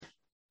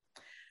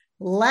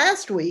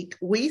Last week,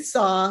 we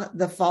saw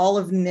the fall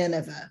of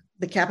Nineveh,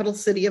 the capital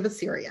city of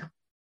Assyria.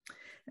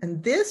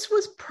 And this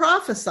was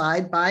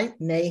prophesied by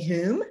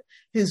Nahum,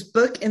 whose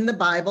book in the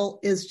Bible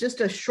is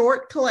just a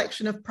short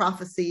collection of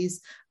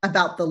prophecies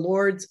about the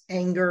Lord's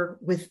anger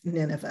with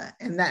Nineveh.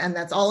 And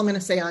that's all I'm going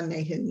to say on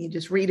Nahum. You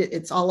just read it.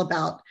 It's all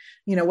about,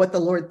 what the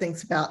Lord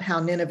thinks about how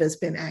Nineveh's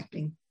been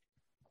acting.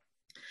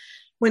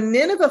 When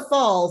Nineveh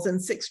falls in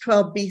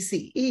 612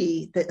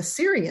 BCE, the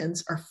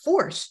Assyrians are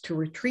forced to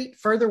retreat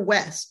further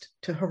west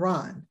to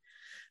Haran.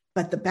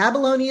 But the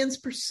Babylonians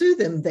pursue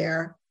them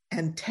there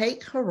and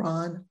take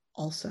Haran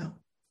also.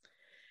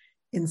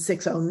 In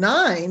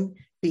 609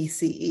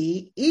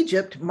 BCE,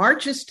 Egypt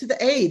marches to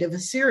the aid of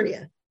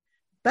Assyria.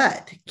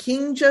 But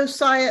King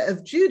Josiah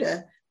of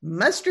Judah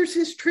musters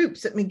his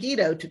troops at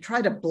Megiddo to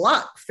try to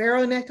block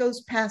Pharaoh Necho's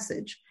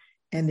passage,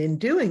 and in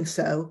doing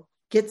so,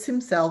 gets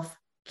himself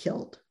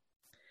killed.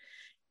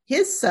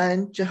 His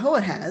son,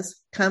 Jehoahaz,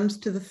 comes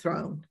to the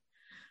throne,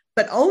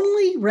 but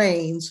only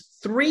reigns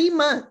 3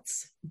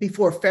 months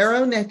before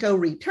Pharaoh Necho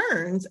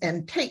returns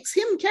and takes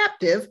him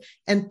captive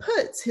and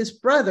puts his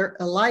brother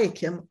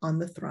Eliakim on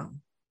the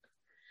throne.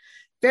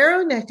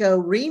 Pharaoh Necho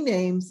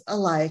renames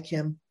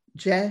Eliakim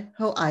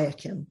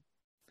Jehoiakim.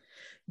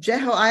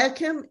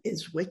 Jehoiakim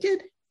is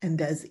wicked and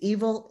does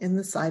evil in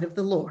the sight of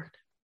the Lord.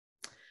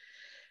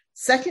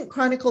 2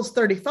 Chronicles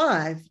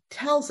 35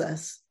 tells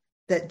us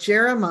that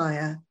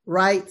Jeremiah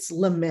writes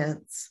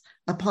laments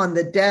upon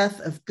the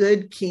death of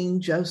good King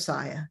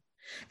Josiah,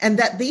 and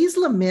that these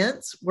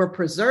laments were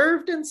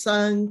preserved and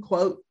sung,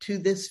 quote, to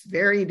this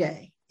very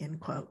day, end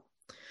quote.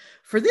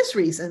 For this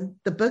reason,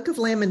 the book of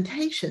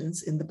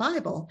Lamentations in the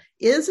Bible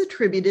is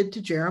attributed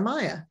to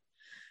Jeremiah.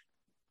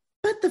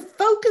 But the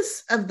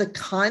focus of the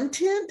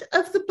content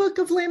of the book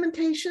of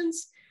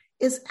Lamentations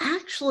is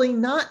actually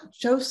not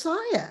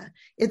Josiah.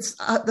 It's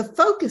the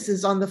focus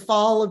is on the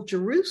fall of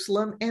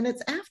Jerusalem and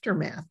its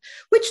aftermath,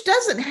 which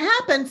doesn't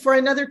happen for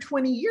another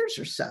 20 years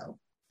or so.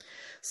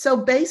 So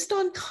based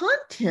on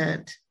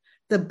content,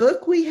 the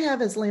book we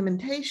have as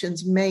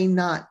Lamentations may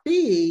not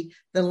be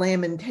the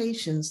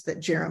Lamentations that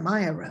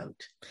Jeremiah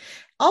wrote.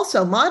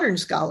 Also, modern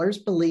scholars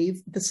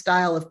believe the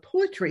style of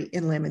poetry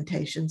in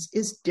Lamentations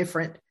is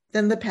different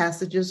than the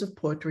passages of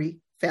poetry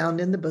found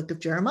in the book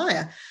of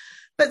Jeremiah.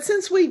 But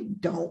since we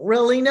don't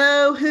really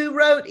know who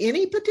wrote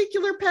any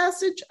particular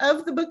passage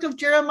of the book of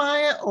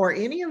Jeremiah or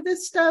any of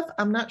this stuff,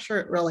 I'm not sure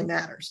it really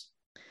matters.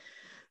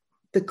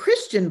 The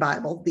Christian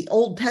Bible, the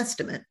Old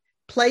Testament,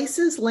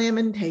 places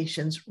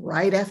Lamentations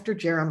right after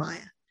Jeremiah,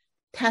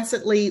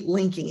 tacitly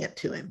linking it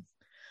to him,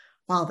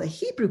 while the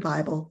Hebrew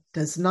Bible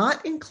does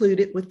not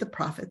include it with the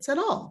prophets at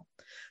all,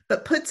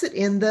 but puts it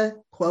in the,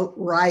 quote,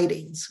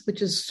 writings,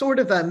 which is sort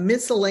of a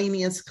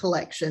miscellaneous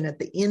collection at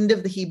the end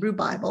of the Hebrew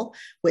Bible,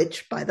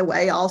 which, by the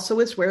way, also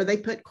is where they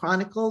put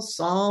Chronicles,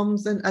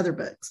 Psalms, and other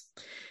books.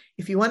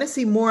 If you want to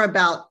see more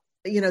about,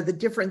 the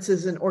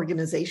differences in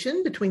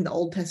organization between the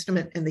Old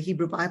Testament and the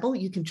Hebrew Bible,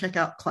 you can check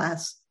out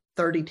class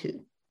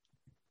 32.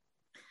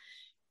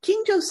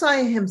 King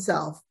Josiah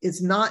himself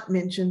is not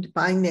mentioned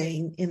by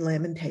name in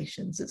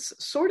Lamentations. It's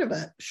sort of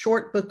a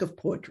short book of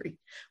poetry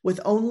with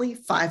only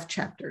 5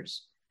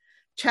 chapters.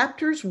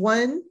 Chapters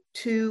 1,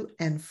 2,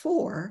 and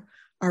 4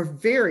 are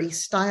very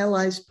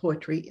stylized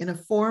poetry in a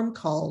form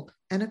called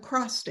an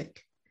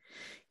acrostic.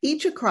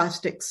 Each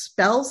acrostic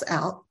spells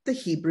out the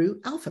Hebrew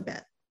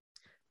alphabet.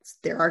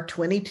 There are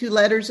 22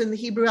 letters in the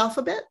Hebrew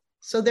alphabet,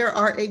 so there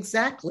are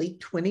exactly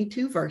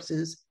 22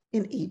 verses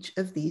in each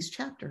of these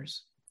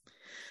chapters.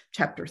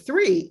 Chapter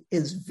 3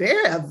 is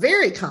a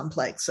very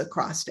complex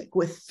acrostic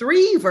with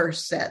 3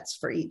 verse sets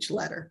for each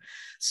letter.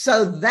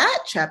 So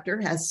that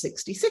chapter has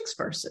 66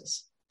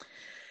 verses.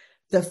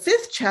 The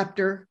 5th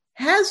chapter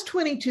has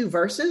 22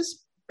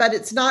 verses, but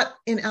it's not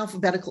in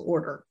alphabetical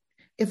order.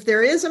 If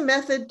there is a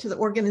method to the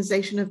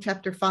organization of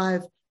chapter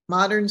 5,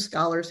 modern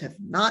scholars have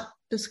not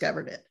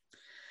discovered it.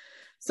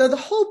 So the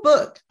whole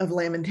book of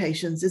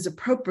Lamentations is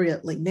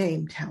appropriately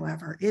named,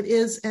 however. It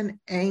is an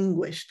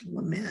anguished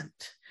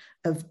lament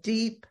of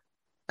deep,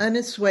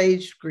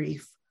 unassuaged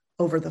grief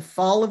over the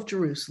fall of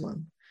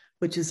Jerusalem,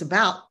 which is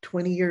about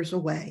 20 years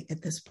away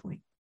at this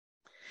point.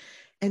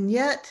 And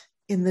yet,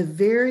 in the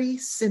very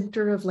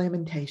center of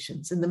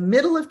Lamentations, in the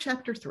middle of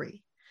chapter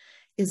 3,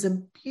 is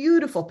a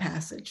beautiful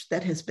passage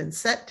that has been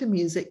set to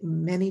music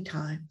many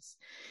times.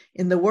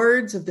 In the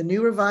words of the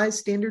New Revised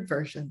Standard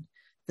Version,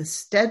 the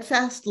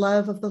steadfast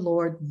love of the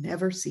Lord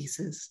never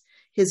ceases.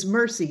 His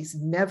mercies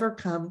never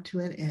come to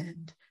an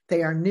end.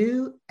 They are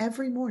new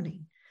every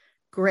morning.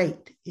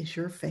 Great is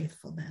your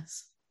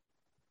faithfulness.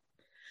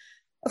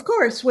 Of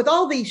course, with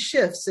all these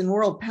shifts in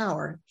world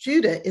power,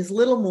 Judah is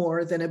little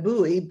more than a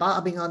buoy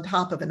bobbing on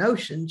top of an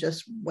ocean,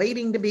 just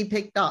waiting to be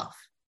picked off.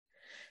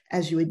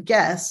 As you would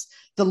guess,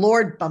 the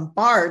Lord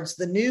bombards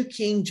the new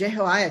king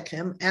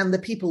Jehoiakim and the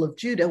people of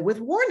Judah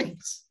with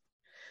warnings.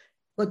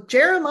 Look,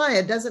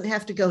 Jeremiah doesn't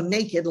have to go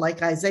naked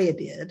like Isaiah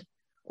did,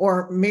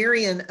 or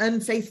marry an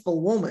unfaithful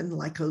woman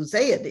like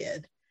Hosea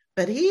did,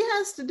 but he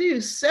has to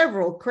do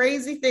several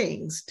crazy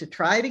things to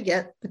try to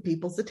get the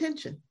people's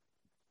attention.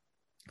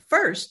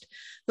 First,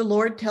 the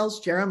Lord tells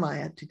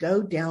Jeremiah to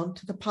go down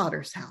to the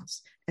potter's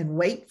house and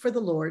wait for the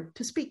Lord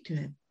to speak to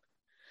him.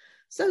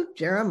 So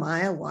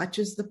Jeremiah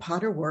watches the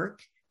potter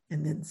work,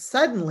 and then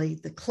suddenly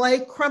the clay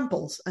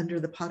crumples under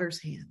the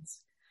potter's hands.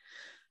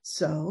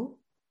 So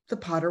the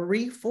potter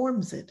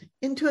reforms it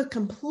into a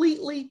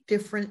completely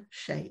different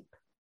shape.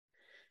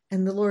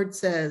 And the Lord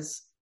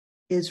says,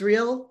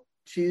 Israel,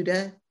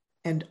 Judah,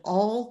 and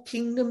all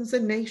kingdoms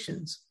and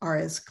nations are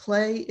as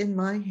clay in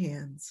my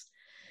hands.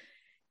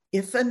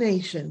 If a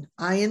nation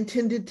I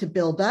intended to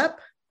build up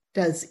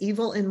does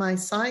evil in my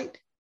sight,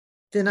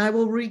 then I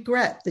will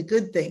regret the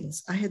good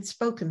things I had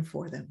spoken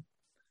for them.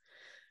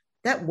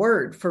 That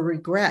word for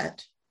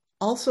regret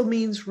also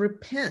means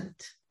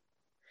repent.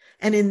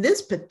 And in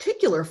this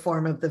particular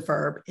form of the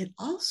verb, it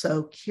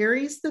also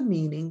carries the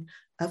meaning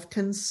of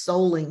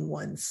consoling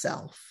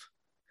oneself.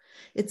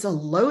 It's a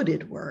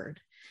loaded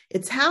word.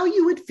 It's how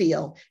you would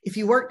feel if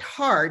you worked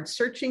hard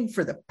searching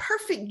for the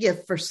perfect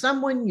gift for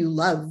someone you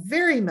love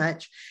very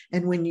much,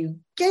 and when you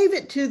gave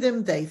it to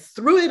them, they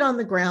threw it on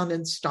the ground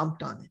and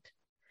stomped on it.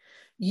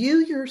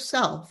 You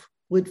yourself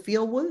would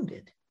feel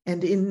wounded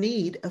and in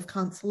need of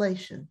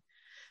consolation.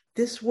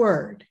 This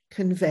word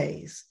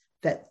conveys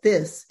that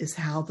this is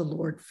how the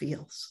Lord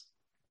feels.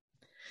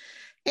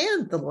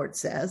 And the Lord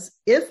says,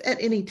 if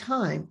at any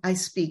time I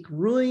speak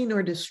ruin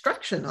or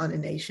destruction on a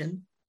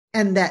nation,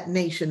 and that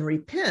nation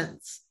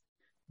repents,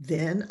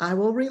 then I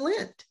will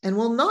relent and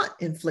will not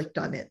inflict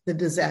on it the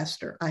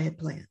disaster I had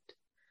planned.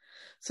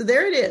 So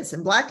there it is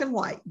in black and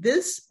white.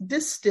 This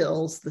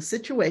distills the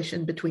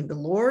situation between the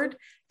Lord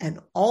and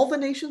all the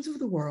nations of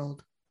the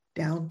world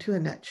down to a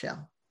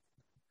nutshell.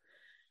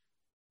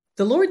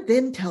 The Lord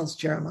then tells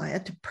Jeremiah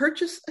to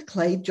purchase a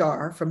clay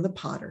jar from the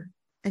potter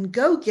and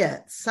go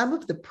get some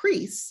of the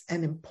priests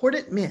and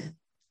important men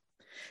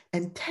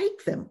and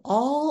take them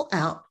all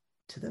out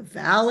to the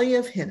valley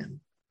of Hinnom.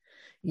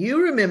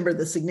 You remember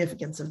the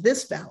significance of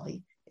this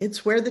valley.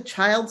 It's where the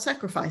child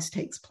sacrifice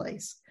takes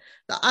place.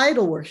 The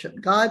idol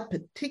worship God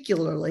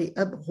particularly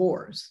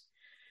abhors.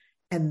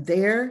 And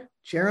there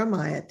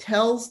Jeremiah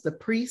tells the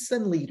priests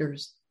and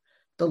leaders,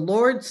 the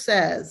Lord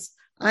says,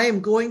 I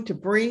am going to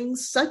bring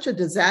such a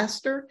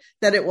disaster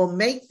that it will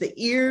make the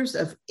ears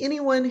of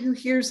anyone who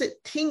hears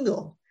it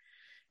tingle.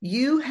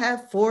 You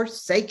have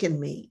forsaken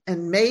me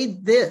and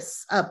made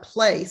this a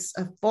place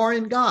of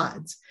foreign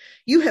gods.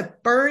 You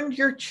have burned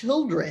your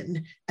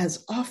children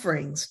as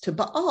offerings to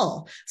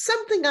Baal,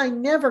 something I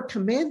never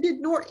commanded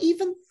nor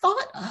even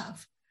thought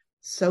of.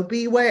 So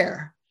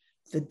beware,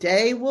 the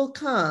day will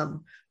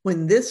come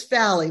when this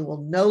valley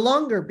will no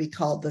longer be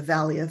called the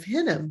Valley of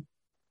Hinnom,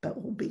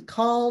 but will be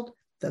called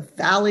the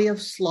Valley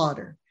of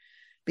Slaughter,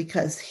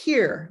 because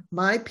here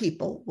my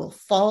people will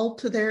fall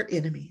to their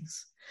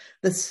enemies.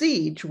 The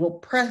siege will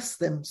press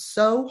them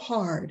so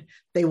hard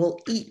they will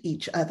eat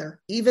each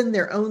other, even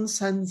their own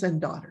sons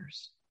and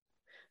daughters.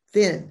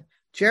 Then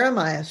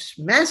Jeremiah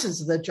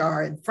smashes the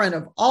jar in front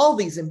of all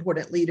these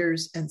important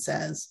leaders and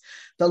says,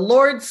 the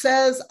Lord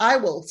says, I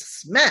will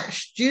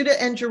smash Judah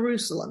and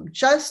Jerusalem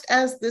just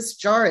as this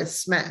jar is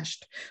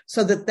smashed,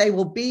 so that they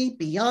will be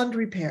beyond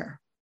repair.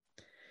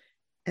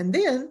 And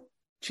then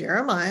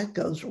Jeremiah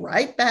goes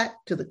right back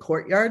to the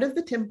courtyard of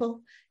the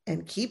temple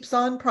and keeps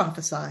on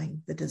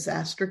prophesying the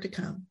disaster to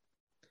come.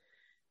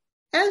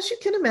 As you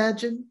can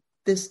imagine,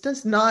 this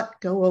does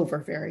not go over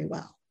very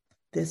well.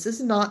 This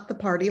is not the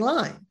party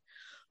line.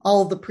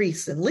 All the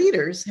priests and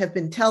leaders have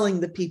been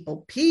telling the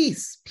people,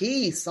 peace,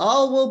 peace,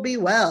 all will be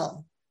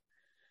well.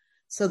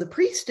 So the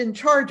priest in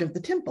charge of the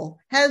temple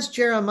has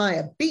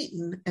Jeremiah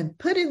beaten and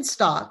put in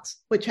stocks,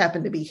 which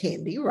happen to be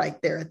handy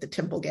right there at the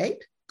temple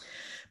gate.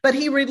 But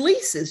he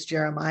releases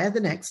Jeremiah the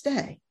next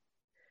day.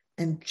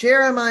 And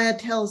Jeremiah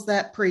tells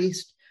that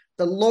priest,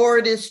 the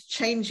Lord is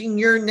changing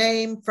your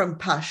name from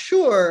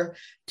Pashur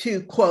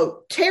to,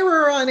 quote,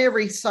 terror on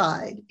every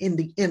side, in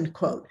the end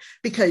quote,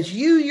 because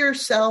you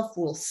yourself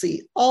will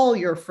see all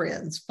your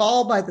friends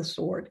fall by the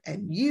sword,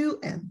 and you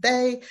and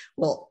they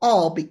will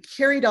all be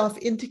carried off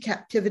into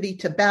captivity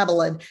to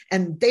Babylon,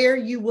 and there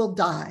you will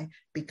die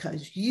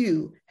because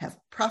you have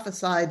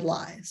prophesied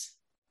lies.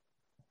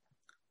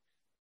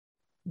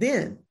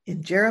 Then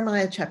in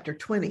Jeremiah chapter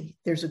 20,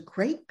 there's a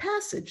great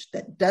passage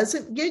that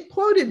doesn't get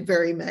quoted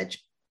very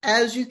much,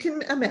 as you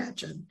can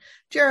imagine.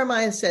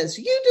 Jeremiah says,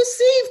 you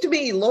deceived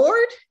me,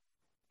 Lord.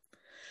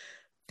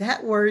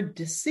 That word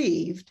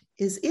deceived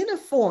is in a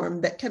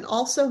form that can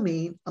also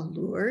mean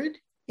allured,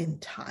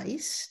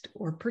 enticed,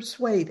 or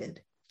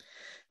persuaded.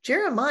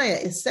 Jeremiah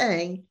is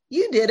saying,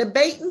 you did a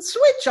bait and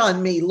switch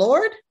on me,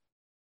 Lord.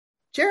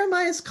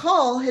 Jeremiah's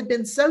call had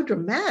been so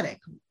dramatic.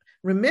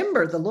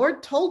 Remember, the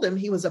Lord told him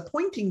he was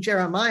appointing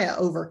Jeremiah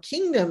over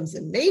kingdoms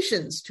and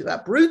nations to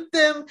uproot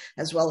them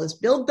as well as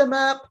build them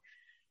up.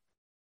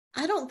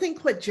 I don't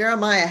think what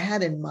Jeremiah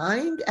had in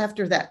mind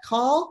after that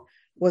call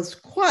was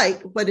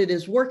quite what it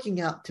is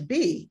working out to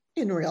be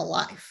in real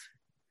life.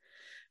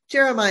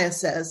 Jeremiah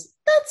says,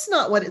 That's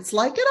not what it's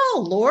like at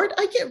all, Lord.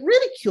 I get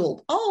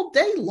ridiculed all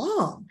day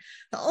long.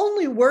 The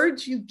only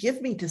words you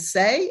give me to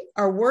say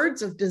are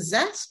words of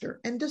disaster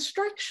and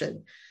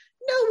destruction.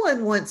 No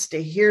one wants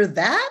to hear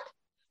that.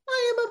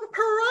 I am a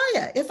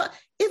pariah.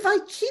 If I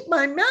keep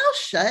my mouth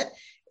shut,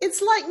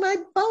 it's like my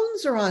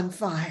bones are on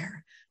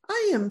fire.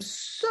 I am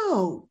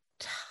so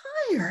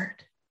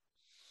tired.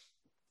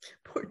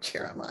 Poor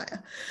Jeremiah.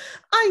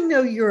 I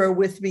know you are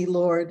with me,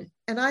 Lord,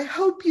 and I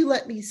hope you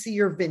let me see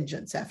your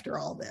vengeance after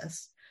all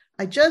this.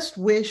 I just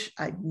wish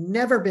I'd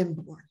never been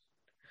born.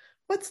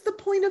 What's the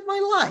point of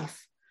my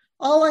life?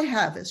 All I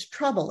have is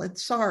trouble and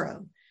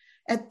sorrow.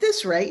 At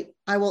this rate,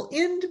 I will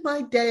end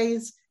my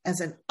days as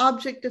an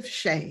object of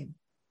shame.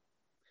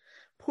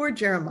 Poor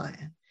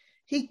Jeremiah.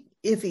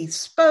 If he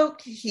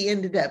spoke, he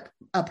ended up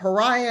a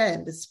pariah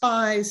and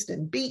despised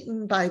and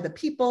beaten by the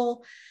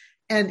people.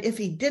 And if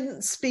he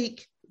didn't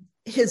speak,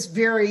 his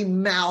very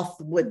mouth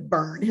would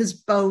burn, his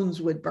bones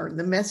would burn.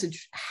 The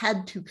message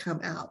had to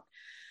come out.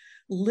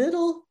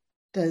 Little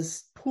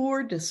does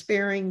poor,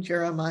 despairing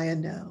Jeremiah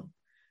know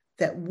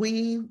that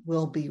we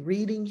will be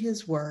reading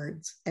his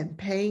words and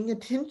paying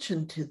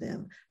attention to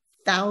them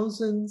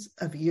thousands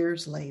of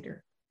years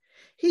later.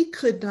 He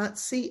could not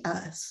see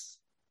us,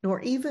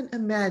 nor even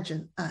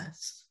imagine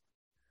us.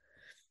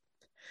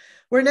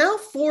 We're now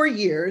 4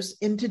 years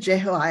into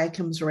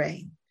Jehoiakim's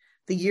reign.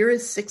 The year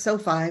is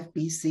 605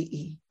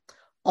 BCE.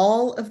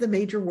 All of the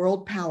major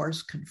world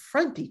powers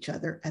confront each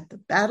other at the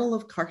Battle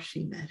of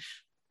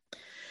Carchemish.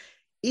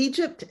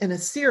 Egypt and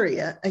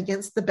Assyria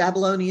against the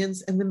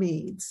Babylonians and the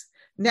Medes.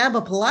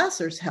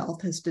 Nabopolassar's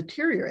health has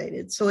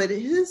deteriorated, so it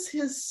is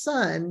his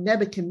son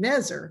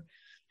Nebuchadnezzar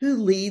who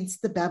leads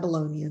the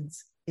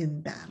Babylonians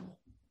in battle.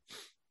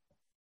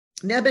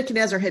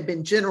 Nebuchadnezzar had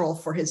been general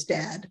for his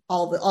dad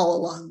all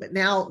along, but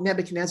now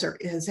Nebuchadnezzar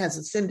has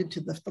ascended to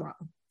the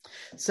throne.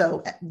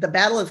 So the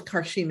Battle of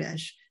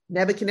Carchemish,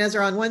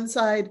 Nebuchadnezzar on one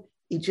side,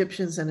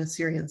 Egyptians and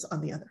Assyrians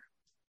on the other.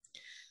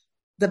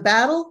 The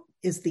battle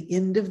is the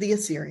end of the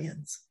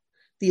Assyrians.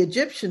 The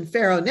Egyptian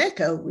Pharaoh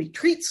Necho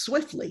retreats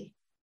swiftly,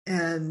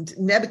 and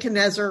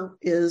Nebuchadnezzar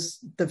is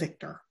the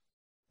victor.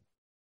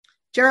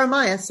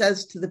 Jeremiah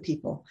says to the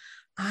people,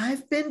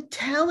 I've been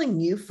telling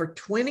you for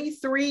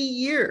 23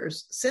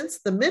 years, since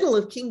the middle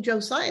of King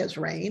Josiah's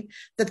reign,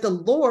 that the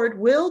Lord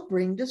will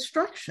bring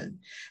destruction.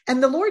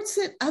 And the Lord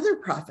sent other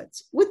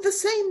prophets with the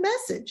same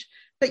message,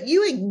 but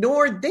you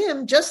ignored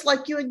them just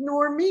like you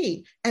ignore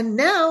me. And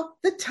now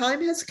the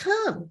time has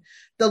come.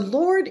 The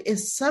Lord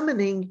is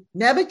summoning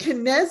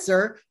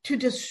Nebuchadnezzar to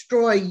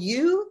destroy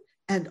you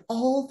and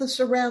all the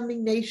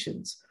surrounding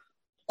nations.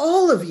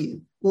 All of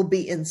you will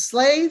be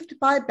enslaved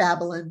by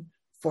Babylon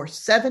for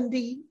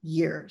 70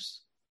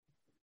 years.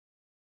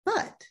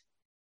 But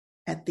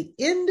at the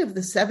end of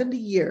the 70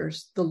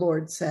 years, the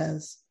Lord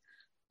says,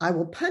 I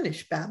will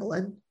punish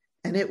Babylon,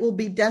 and it will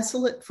be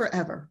desolate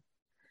forever.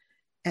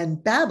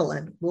 And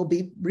Babylon will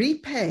be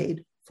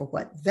repaid for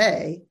what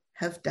they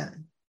have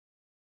done.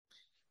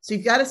 So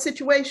you've got a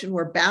situation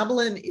where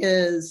Babylon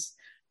is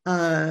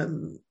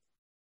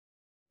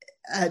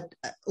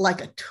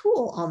like a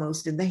tool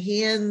almost in the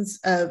hands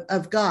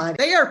of God.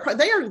 They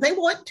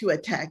want to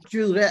attack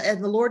Judah,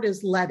 and the Lord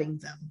is letting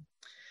them.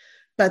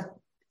 But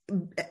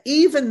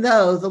even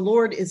though the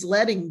Lord is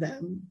letting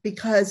them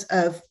because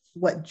of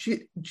what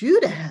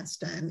Judah has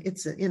done,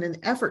 it's in an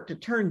effort to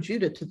turn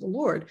Judah to the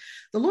Lord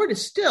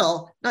is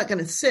still not going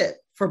to sit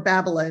for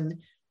Babylon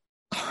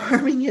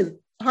harming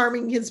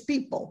his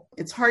people.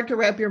 It's hard to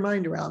wrap your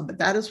mind around, but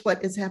that is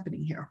what is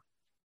happening here.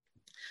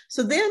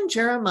 So then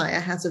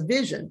Jeremiah has a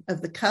vision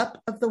of the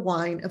cup of the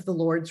wine of the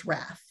Lord's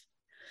wrath.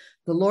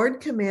 The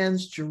Lord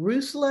commands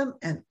Jerusalem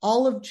and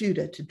all of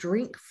Judah to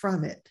drink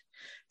from it,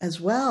 as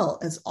well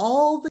as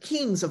all the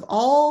kings of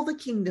all the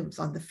kingdoms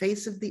on the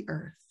face of the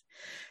earth.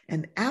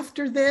 And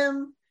after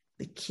them,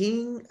 the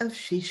king of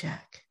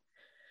Shishak.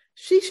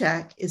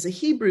 Shishak is a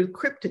Hebrew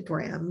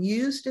cryptogram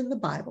used in the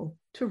Bible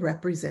to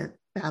represent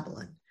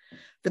Babylon.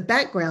 The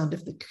background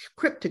of the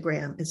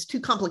cryptogram is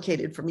too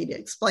complicated for me to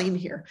explain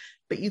here,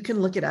 but you can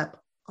look it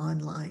up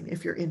online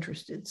if you're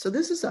interested. So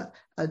this is a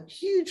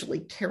hugely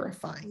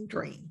terrifying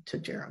dream to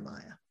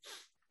Jeremiah.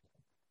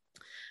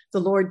 The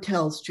Lord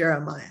tells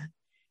Jeremiah,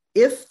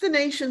 if the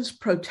nations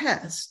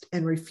protest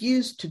and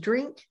refuse to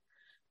drink,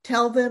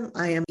 tell them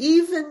I am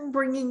even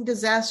bringing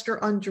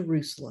disaster on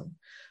Jerusalem.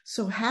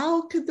 So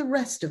how could the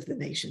rest of the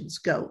nations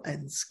go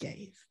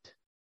unscathed?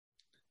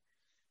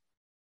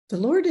 The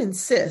Lord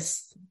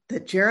insists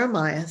that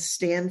Jeremiah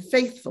stand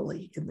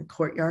faithfully in the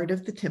courtyard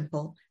of the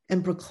temple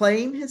and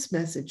proclaim his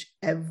message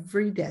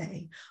every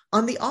day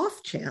on the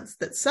off chance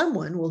that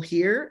someone will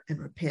hear and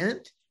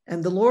repent,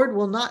 and the Lord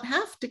will not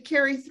have to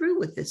carry through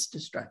with this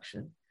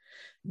destruction.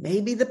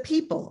 Maybe the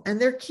people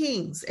and their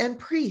kings and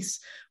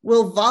priests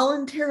will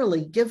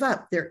voluntarily give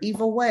up their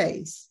evil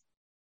ways.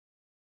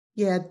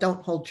 Yeah,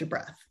 don't hold your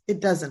breath.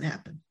 It doesn't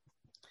happen.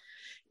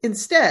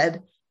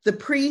 Instead, the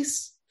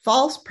priests,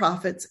 false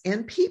prophets,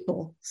 and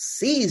people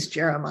seize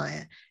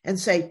Jeremiah and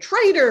say,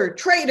 traitor,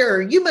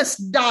 traitor, you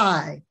must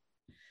die.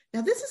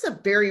 Now, this is a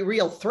very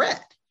real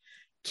threat.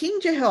 King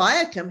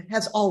Jehoiakim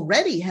has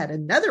already had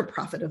another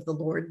prophet of the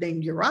Lord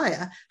named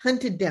Uriah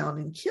hunted down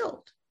and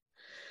killed.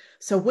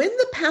 So when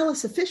the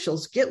palace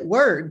officials get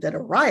word that a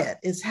riot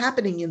is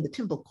happening in the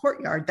temple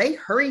courtyard, they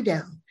hurry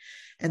down,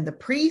 and the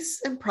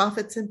priests and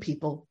prophets and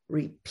people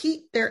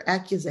repeat their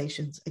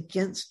accusations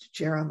against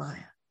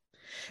Jeremiah.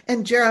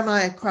 And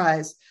Jeremiah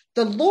cries,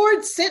 "The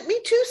Lord sent me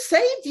to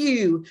save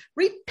you.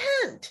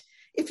 Repent.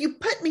 If you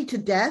put me to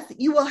death,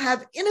 you will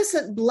have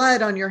innocent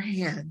blood on your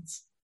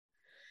hands."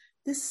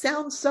 This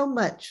sounds so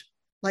much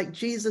like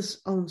Jesus'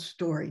 own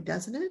story,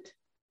 doesn't it?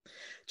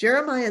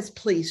 Jeremiah's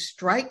plea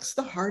strikes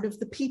the heart of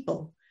the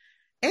people,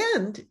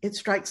 and it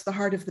strikes the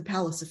heart of the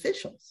palace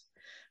officials,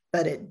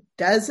 but it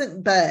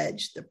doesn't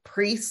budge the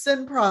priests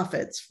and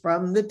prophets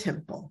from the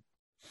temple.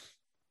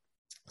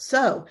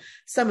 So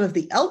some of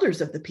the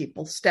elders of the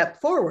people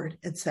step forward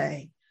and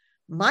say,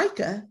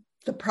 "Micah,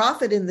 the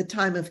prophet in the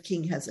time of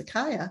King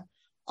Hezekiah,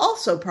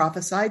 also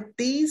prophesied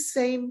these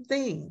same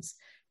things,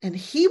 and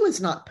he was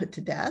not put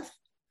to death.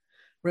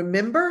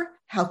 Remember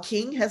how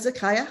King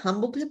Hezekiah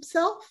humbled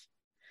himself?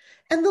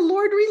 And the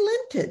Lord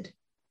relented.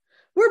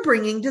 We're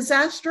bringing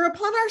disaster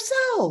upon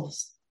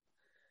ourselves."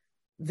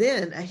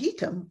 Then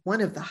Ahikam, one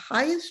of the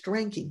highest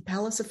ranking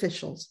palace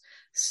officials,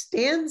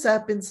 stands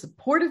up in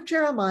support of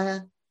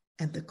Jeremiah,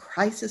 and the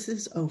crisis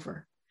is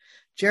over.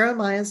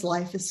 Jeremiah's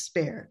life is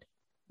spared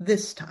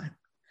this time,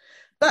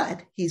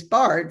 but he's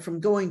barred from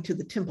going to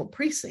the temple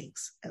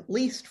precincts, at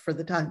least for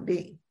the time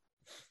being.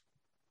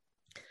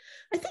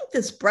 I think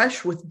this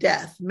brush with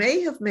death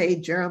may have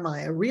made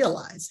Jeremiah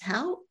realize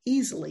how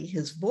easily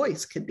his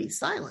voice could be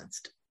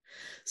silenced.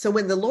 So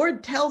when the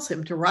Lord tells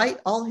him to write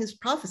all his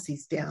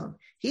prophecies down,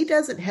 he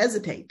doesn't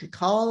hesitate to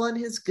call on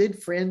his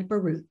good friend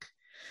Baruch.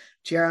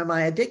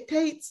 Jeremiah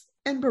dictates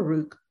and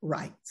Baruch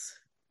writes.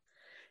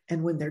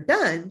 And when they're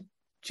done,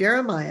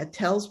 Jeremiah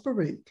tells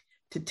Baruch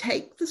to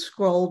take the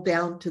scroll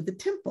down to the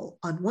temple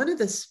on one of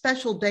the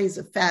special days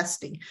of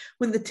fasting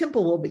when the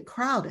temple will be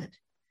crowded.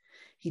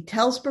 He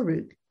tells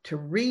Baruch to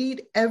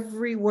read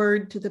every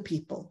word to the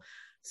people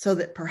so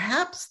that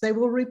perhaps they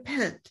will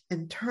repent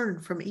and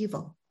turn from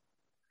evil.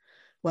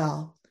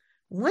 Well,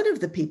 one of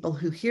the people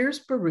who hears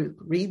Baruch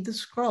read the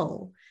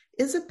scroll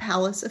is a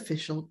palace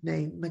official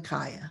named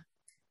Micaiah.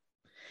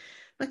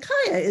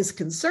 Micaiah is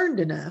concerned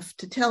enough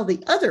to tell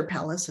the other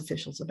palace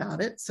officials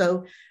about it,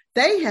 so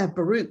they have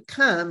Baruch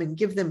come and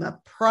give them a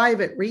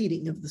private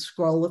reading of the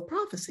scroll of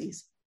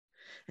prophecies.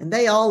 And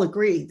they all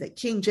agree that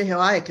King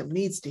Jehoiakim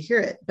needs to hear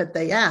it, but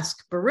they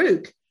ask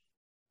Baruch,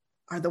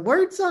 "Are the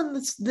words on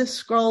this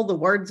scroll the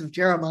words of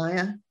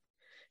Jeremiah?"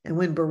 And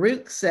when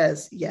Baruch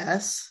says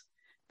yes,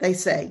 they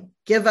say,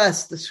 "Give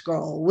us the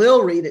scroll.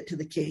 We'll read it to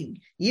the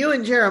king. You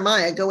and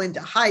Jeremiah go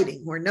into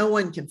hiding where no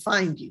one can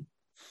find you."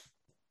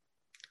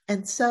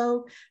 And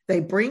so they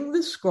bring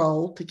the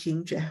scroll to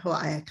King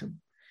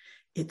Jehoiakim.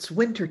 It's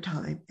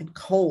wintertime and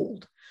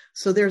cold,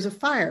 so there's a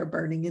fire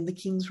burning in the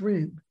king's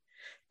room.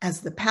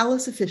 As the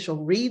palace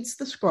official reads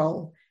the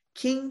scroll,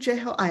 King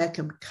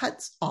Jehoiakim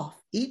cuts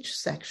off each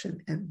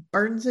section and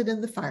burns it in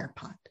the fire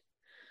pot.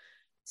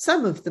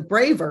 Some of the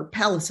braver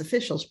palace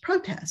officials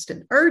protest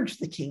and urge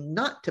the king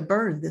not to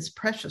burn this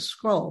precious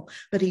scroll,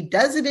 but he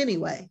does it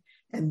anyway,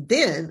 and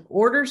then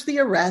orders the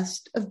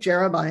arrest of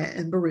Jeremiah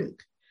and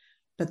Baruch.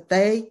 But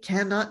they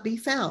cannot be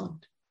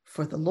found,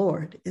 for the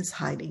Lord is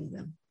hiding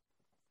them.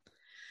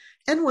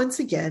 And once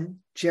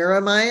again,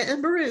 Jeremiah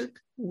and Baruch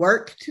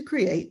work to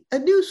create a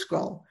new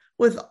scroll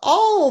with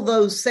all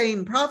those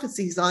same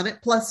prophecies on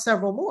it, plus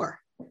several more.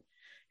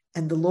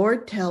 And the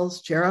Lord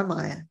tells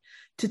Jeremiah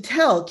to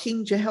tell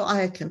King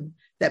Jehoiakim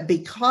that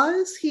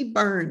because he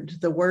burned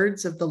the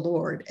words of the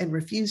Lord and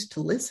refused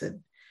to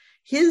listen,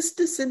 his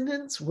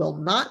descendants will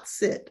not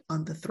sit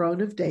on the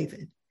throne of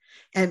David,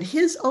 and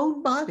his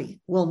own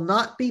body will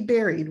not be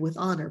buried with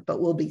honor, but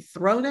will be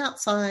thrown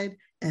outside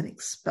and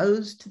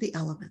exposed to the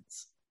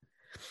elements.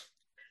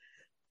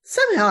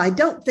 Somehow, I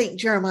don't think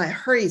Jeremiah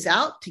hurries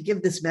out to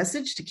give this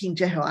message to King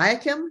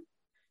Jehoiakim,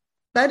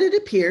 but it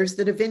appears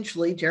that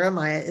eventually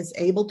Jeremiah is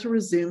able to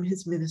resume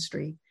his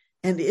ministry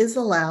and is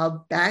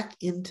allowed back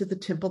into the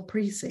temple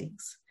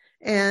precincts.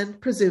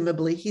 And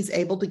presumably, he's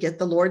able to get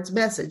the Lord's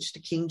message to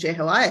King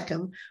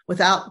Jehoiakim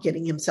without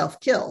getting himself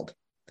killed.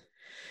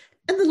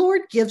 And the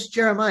Lord gives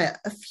Jeremiah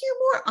a few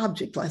more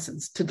object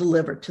lessons to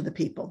deliver to the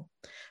people.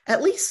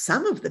 At least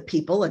some of the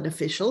people and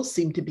officials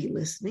seem to be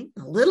listening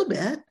a little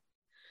bit.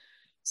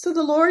 So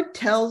the Lord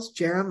tells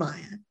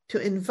Jeremiah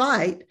to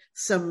invite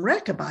some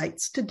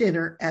Rechabites to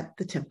dinner at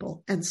the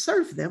temple and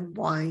serve them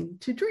wine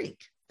to drink.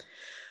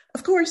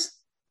 Of course,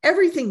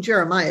 everything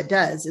Jeremiah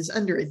does is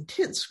under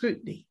intense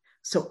scrutiny,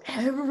 so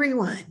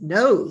everyone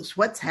knows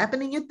what's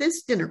happening at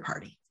this dinner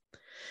party.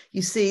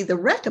 You see, the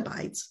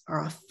Rechabites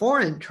are a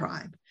foreign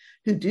tribe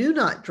who do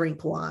not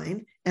drink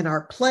wine and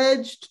are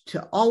pledged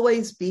to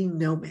always be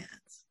nomads.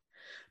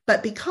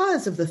 But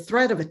because of the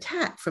threat of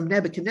attack from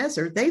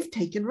Nebuchadnezzar, they've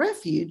taken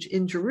refuge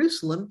in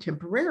Jerusalem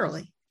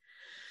temporarily.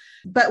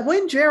 But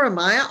when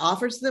Jeremiah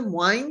offers them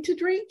wine to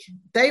drink,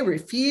 they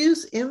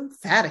refuse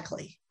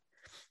emphatically.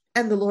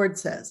 And the Lord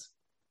says,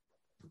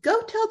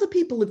 Go tell the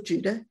people of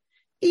Judah,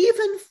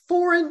 even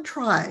foreign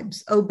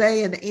tribes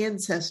obey an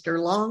ancestor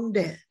long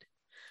dead.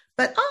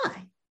 But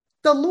I,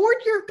 the Lord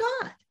your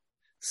God,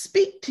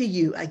 speak to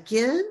you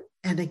again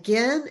and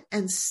again,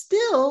 and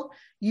still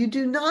you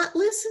do not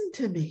listen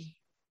to me.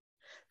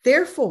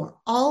 Therefore,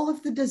 all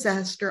of the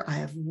disaster I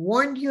have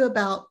warned you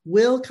about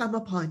will come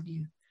upon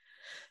you.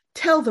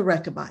 Tell the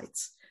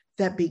Rechabites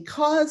that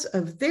because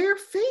of their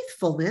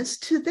faithfulness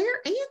to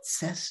their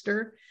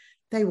ancestor,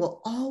 they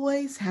will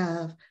always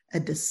have a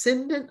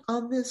descendant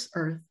on this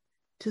earth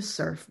to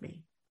serve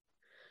me.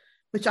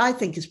 Which I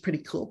think is pretty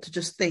cool, to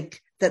just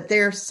think that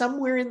they're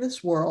somewhere in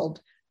this world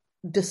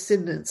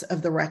descendants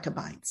of the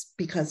Rechabites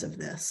because of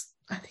this.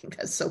 I think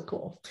that's so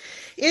cool.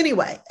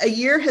 Anyway, a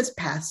year has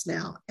passed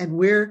now, and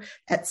we're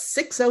at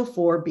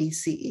 604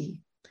 BCE.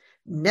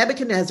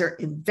 Nebuchadnezzar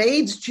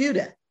invades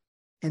Judah,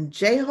 and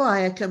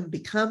Jehoiakim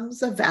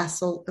becomes a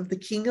vassal of the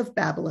king of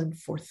Babylon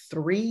for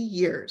 3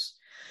 years,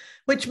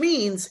 which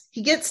means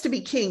he gets to be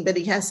king, but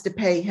he has to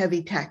pay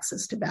heavy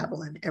taxes to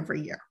Babylon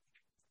every year.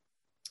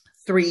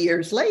 3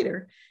 years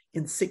later,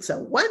 in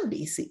 601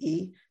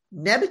 BCE,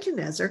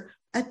 Nebuchadnezzar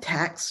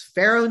attacks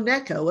Pharaoh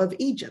Necho of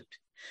Egypt.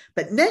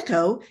 But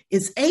Necho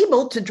is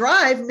able to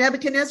drive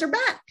Nebuchadnezzar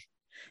back.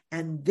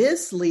 And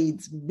this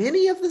leads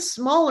many of the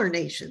smaller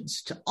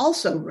nations to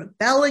also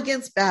rebel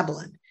against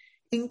Babylon,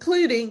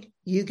 including,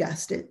 you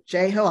guessed it,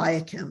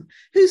 Jehoiakim,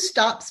 who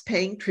stops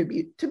paying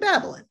tribute to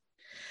Babylon.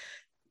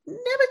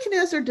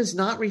 Nebuchadnezzar does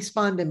not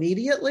respond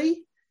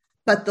immediately,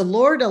 but the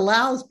Lord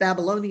allows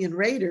Babylonian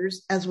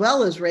raiders, as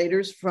well as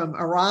raiders from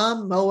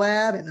Aram,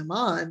 Moab, and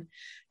Ammon,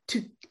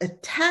 to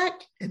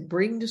attack and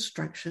bring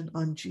destruction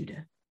on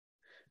Judah.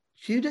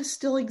 Judah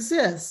still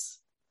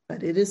exists,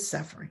 but it is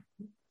suffering.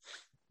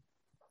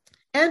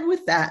 And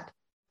with that,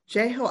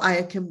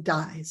 Jehoiakim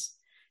dies,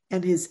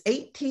 and his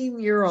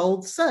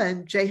 18-year-old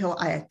son,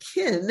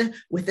 Jehoiachin,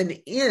 with an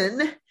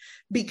N,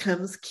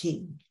 becomes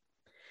king.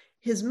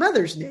 His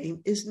mother's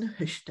name is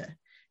Nehushta,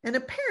 and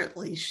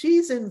apparently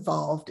she's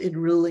involved in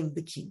ruling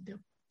the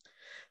kingdom.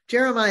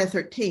 Jeremiah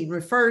 13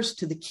 refers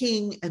to the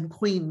king and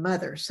queen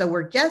mother, so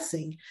we're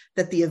guessing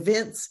that the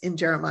events in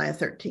Jeremiah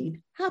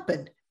 13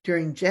 happened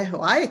during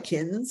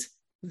Jehoiachin's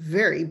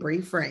very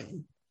brief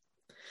reign.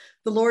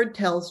 The Lord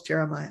tells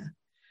Jeremiah,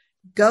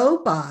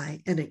 "Go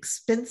buy an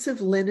expensive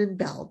linen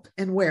belt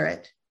and wear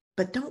it,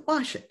 but don't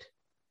wash it."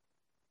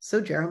 So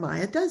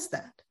Jeremiah does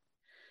that.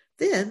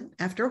 Then,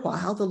 after a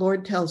while, the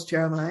Lord tells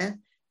Jeremiah,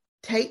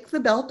 "Take the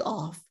belt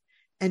off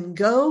and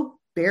go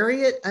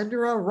bury it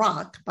under a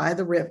rock by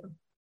the river."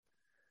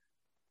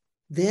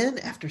 Then,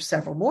 after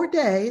several more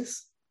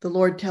days, the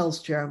Lord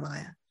tells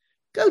Jeremiah,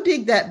 "Go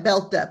dig that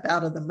belt up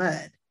out of the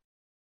mud."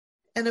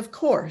 And of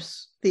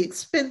course, the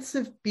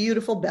expensive,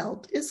 beautiful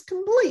belt is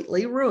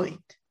completely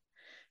ruined.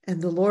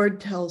 And the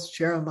Lord tells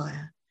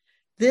Jeremiah,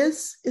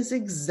 "This is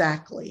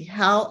exactly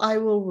how I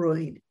will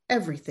ruin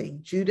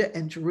everything Judah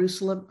and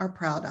Jerusalem are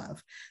proud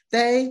of.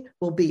 They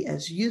will be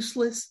as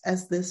useless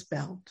as this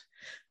belt.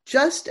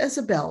 Just as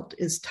a belt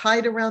is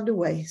tied around a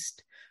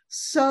waist,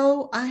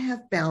 so I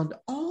have bound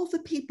all the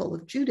people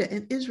of Judah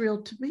and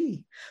Israel to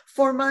me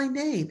for my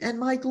name and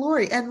my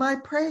glory and my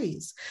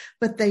praise,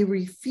 but they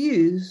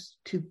refuse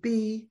to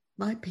be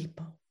my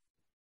people.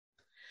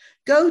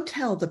 Go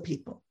tell the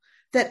people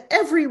that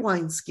every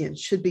wineskin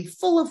should be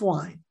full of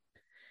wine.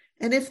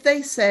 And if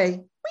they say,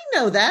 'We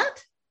know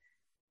that,'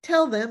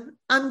 tell them,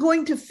 I'm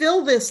going to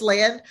fill this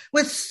land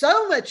with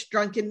so much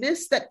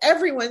drunkenness that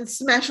everyone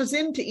smashes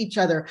into each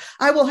other.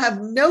 I will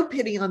have no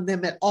pity on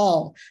them at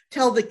all.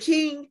 Tell the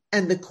king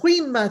and the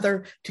queen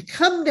mother to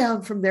come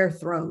down from their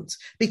thrones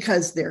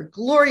because their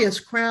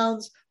glorious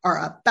crowns are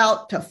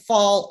about to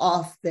fall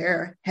off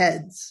their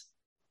heads."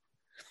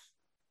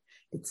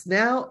 It's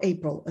now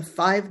April of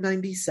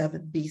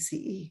 597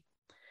 BCE.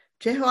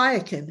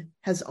 Jehoiakim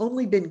has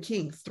only been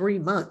king 3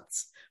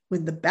 months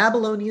when the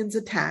Babylonians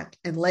attack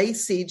and lay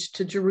siege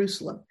to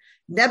Jerusalem.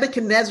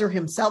 Nebuchadnezzar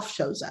himself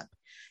shows up,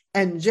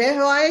 and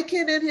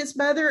Jehoiakim and his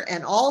mother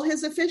and all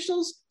his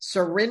officials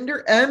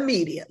surrender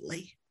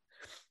immediately.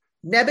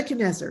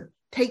 Nebuchadnezzar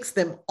takes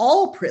them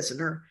all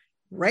prisoner,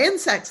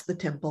 ransacks the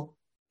temple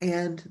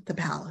and the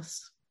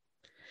palace.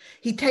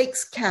 He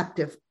takes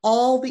captive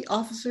all the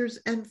officers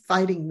and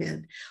fighting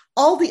men,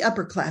 all the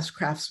upper-class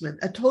craftsmen,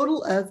 a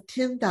total of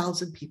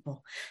 10,000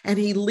 people, and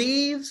he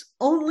leaves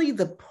only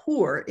the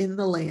poor in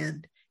the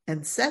land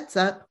and sets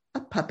up a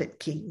puppet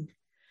king.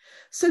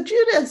 So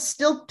Judah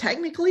still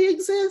technically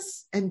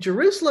exists, and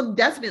Jerusalem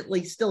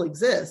definitely still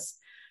exists,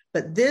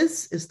 but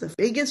this is the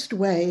biggest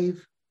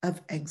wave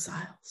of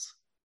exiles.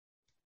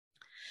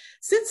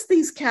 Since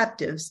these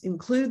captives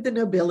include the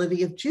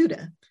nobility of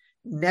Judah,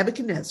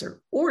 Nebuchadnezzar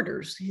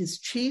orders his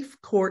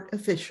chief court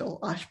official,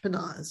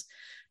 Ashpenaz,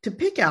 to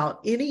pick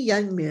out any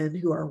young men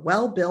who are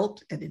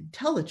well-built and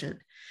intelligent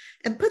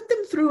and put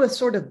them through a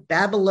sort of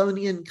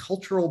Babylonian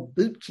cultural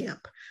boot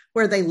camp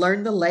where they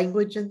learn the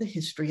language and the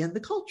history and the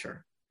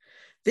culture.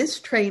 This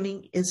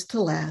training is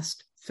to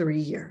last 3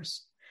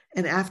 years,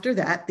 and after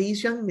that,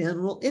 these young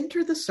men will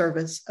enter the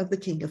service of the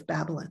king of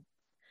Babylon.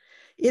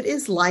 It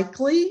is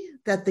likely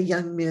that the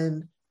young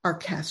men are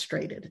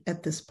castrated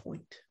at this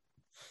point.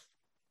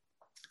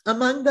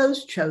 Among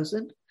those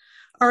chosen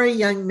are a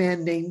young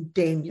man named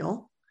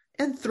Daniel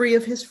and 3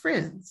 of his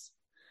friends.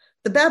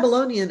 The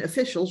Babylonian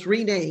officials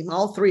rename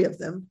all 3 of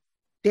them.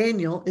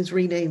 Daniel is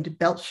renamed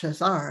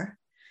Belshazzar,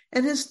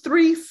 and his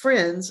 3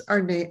 friends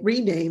are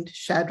renamed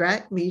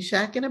Shadrach,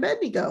 Meshach, and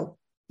Abednego.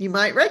 You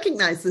might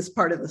recognize this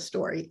part of the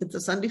story. It's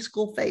a Sunday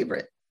school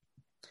favorite.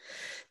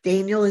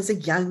 Daniel is a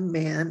young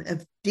man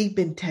of deep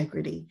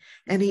integrity,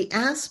 and he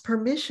asks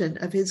permission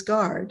of his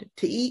guard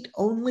to eat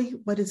only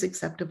what is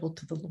acceptable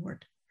to the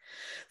Lord.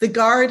 The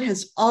guard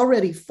has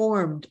already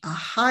formed a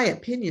high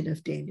opinion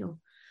of Daniel,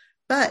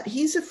 but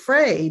he's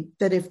afraid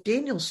that if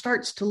Daniel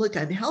starts to look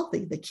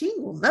unhealthy, the king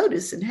will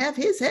notice and have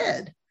his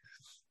head.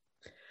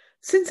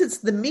 Since it's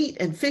the meat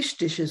and fish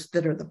dishes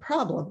that are the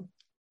problem,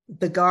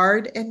 the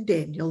guard and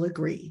Daniel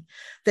agree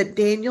that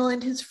Daniel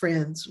and his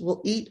friends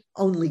will eat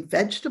only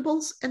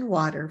vegetables and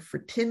water for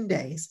 10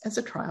 days as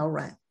a trial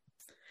run.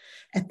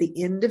 At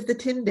the end of the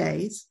 10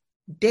 days,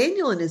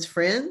 Daniel and his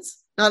friends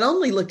not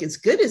only look as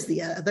good as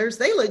the others,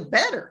 they look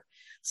better.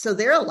 So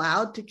they're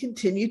allowed to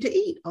continue to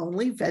eat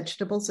only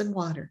vegetables and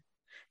water.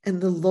 And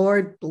the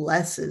Lord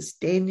blesses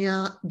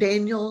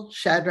Daniel,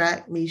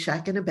 Shadrach,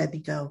 Meshach, and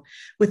Abednego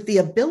with the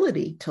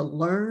ability to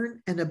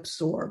learn and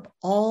absorb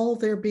all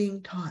they're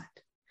being taught.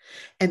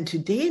 And to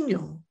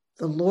Daniel,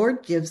 the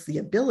Lord gives the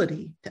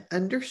ability to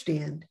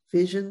understand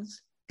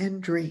visions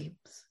and dreams.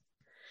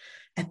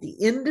 At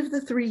the end of the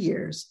 3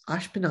 years,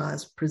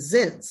 Ashpenaz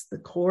presents the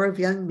core of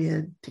young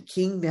men to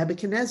King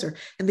Nebuchadnezzar,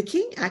 and the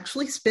king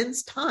actually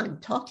spends time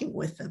talking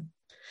with them.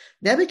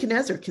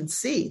 Nebuchadnezzar can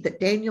see that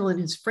Daniel and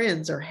his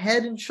friends are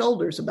head and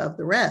shoulders above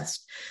the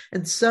rest,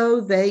 and so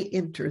they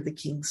enter the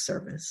king's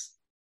service.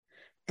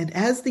 And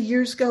as the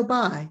years go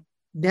by,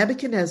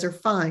 Nebuchadnezzar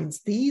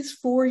finds these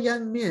 4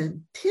 young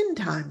men 10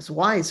 times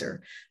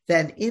wiser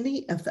than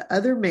any of the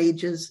other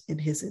mages in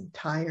his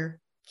entire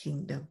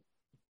kingdom.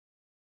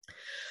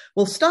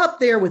 We'll stop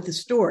there with the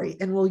story,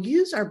 and we'll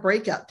use our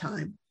breakout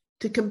time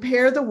to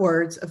compare the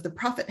words of the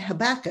prophet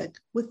Habakkuk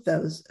with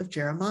those of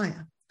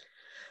Jeremiah.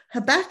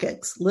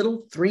 Habakkuk's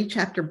little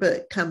 3-chapter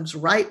book comes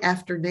right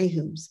after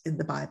Nahum's in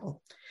the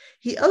Bible.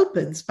 He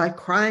opens by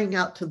crying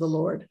out to the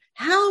Lord,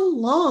 "How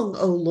long,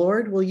 O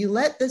Lord, will you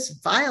let this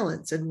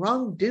violence and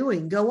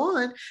wrongdoing go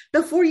on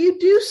before you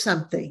do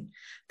something?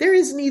 There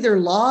is neither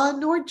law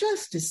nor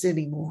justice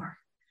anymore."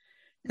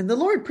 And the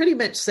Lord pretty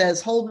much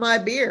says, "Hold my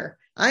beer.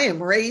 I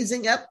am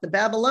raising up the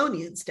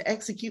Babylonians to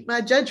execute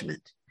my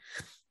judgment."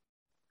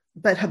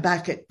 But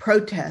Habakkuk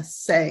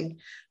protests, saying,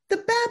 "The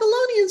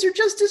Babylonians are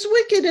just as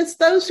wicked as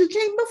those who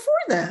came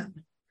before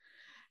them."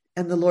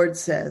 And the Lord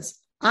says,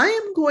 "I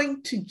am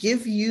going to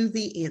give you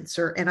the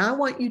answer, and I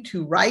want you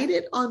to write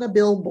it on a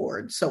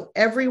billboard so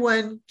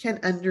everyone can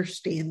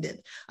understand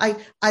it."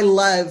 I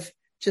love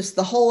just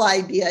the whole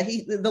idea.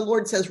 The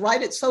Lord says,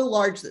 write it so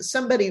large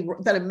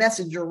that a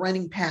messenger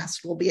running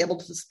past will be able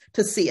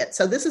to see it.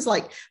 So this is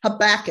like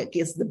Habakkuk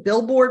is the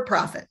billboard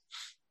prophet.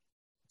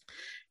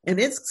 And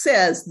it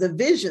says, the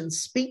vision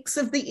speaks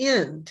of the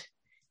end.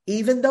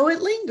 Even though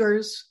it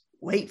lingers,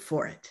 wait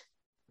for it.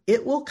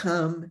 It will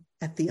come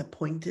at the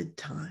appointed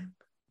time.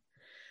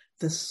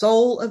 The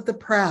soul of the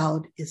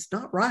proud is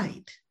not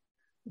right.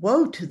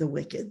 Woe to the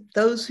wicked,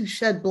 those who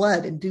shed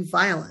blood and do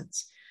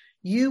violence.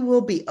 You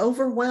will be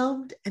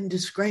overwhelmed and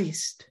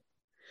disgraced.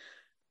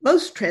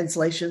 Most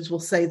translations will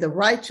say the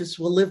righteous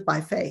will live by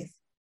faith,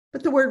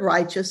 but the word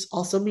righteous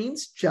also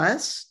means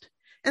just,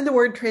 and the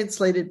word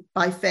translated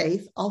by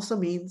faith also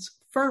means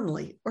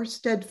firmly or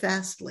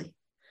steadfastly.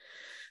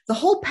 The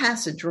whole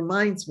passage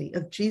reminds me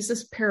of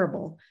Jesus'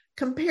 parable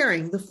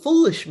comparing the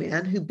foolish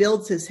man who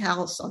builds his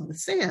house on the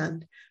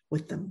sand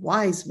with the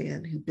wise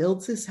man who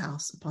builds his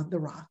house upon the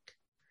rock.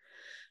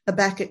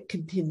 Habakkuk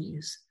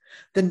continues,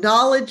 the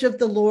knowledge of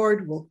the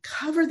Lord will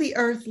cover the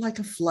earth like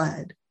a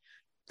flood.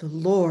 The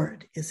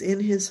Lord is in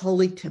his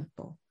holy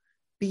temple.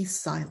 Be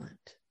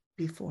silent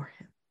before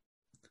him.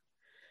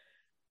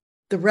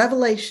 The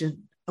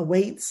revelation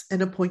awaits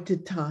an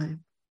appointed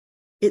time.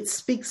 It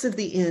speaks of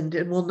the end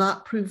and will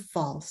not prove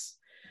false.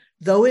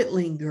 Though it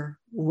linger,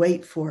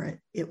 wait for it.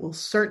 It will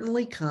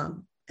certainly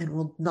come and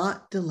will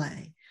not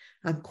delay.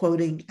 I'm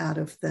quoting out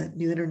of the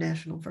New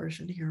International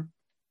Version here.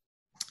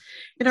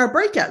 In our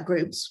breakout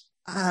groups,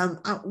 I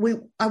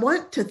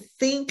want to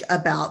think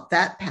about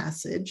that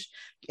passage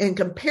and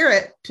compare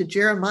it to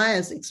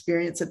Jeremiah's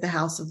experience at the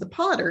house of the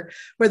potter,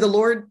 where the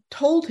Lord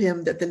told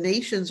him that the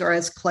nations are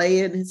as clay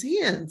in his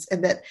hands,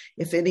 and that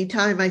if any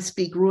time I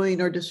speak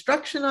ruin or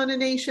destruction on a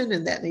nation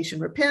and that nation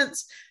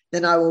repents,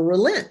 then I will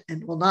relent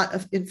and will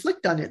not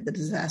inflict on it the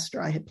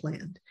disaster I had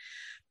planned.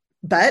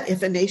 But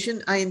if a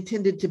nation I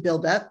intended to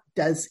build up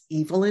does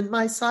evil in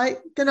my sight,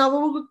 then I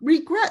will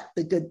regret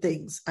the good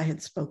things I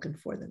had spoken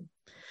for them.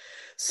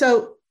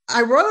 So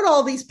I wrote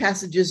all these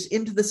passages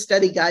into the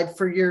study guide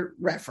for your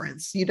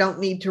reference. You don't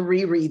need to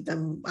reread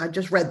them. I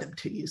just read them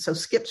to you. So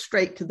skip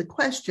straight to the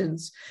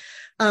questions,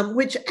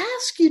 which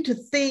ask you to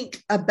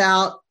think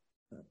about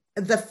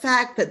the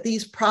fact that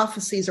these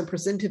prophecies are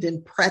presented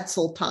in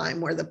pretzel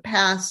time, where the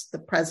past, the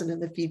present,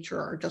 and the future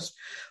are just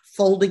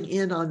folding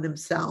in on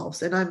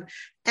themselves. And I'm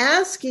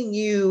asking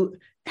you,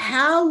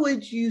 how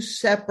would you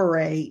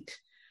separate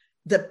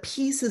the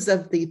pieces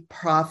of these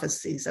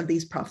prophecies?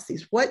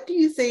 What do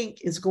you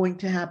think is going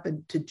to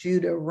happen to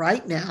Judah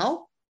right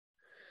now?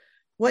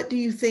 What do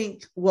you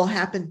think will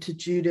happen to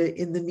Judah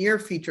in the near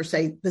future,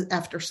 say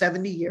after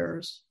 70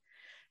 years?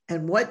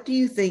 And what do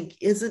you think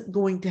isn't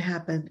going to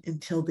happen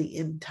until the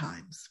end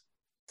times?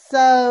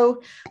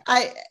 So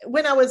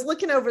when I was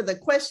looking over the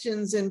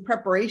questions in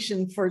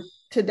preparation for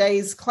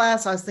today's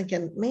class, I was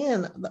thinking,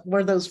 man,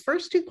 were those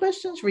first two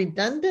questions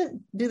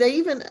redundant? Do they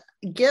even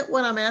get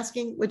what I'm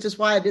asking? Which is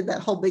why I did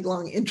that whole big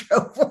long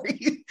intro for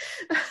you.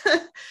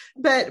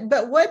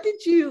 but what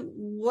did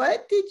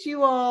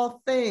you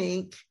all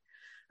think?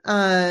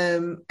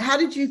 How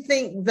did you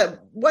think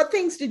what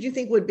things did you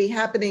think would be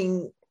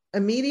happening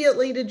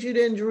immediately to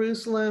Judah and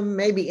Jerusalem,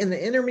 maybe in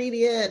the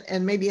intermediate,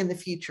 and maybe in the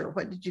future?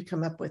 What did you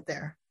come up with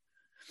there?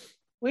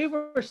 We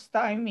were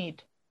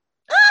stymied.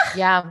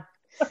 Yeah.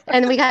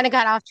 And we kind of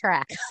got off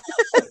track.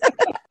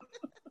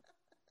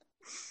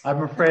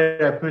 I'm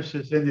afraid I pushed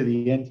us into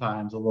the end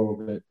times a little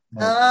bit.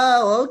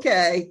 Oh,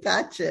 okay.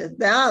 Gotcha.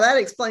 Now that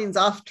explains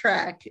off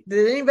track.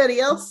 Did anybody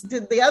else,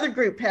 did the other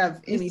group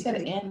have anything? You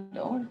said and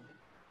or.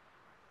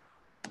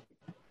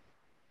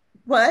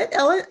 What,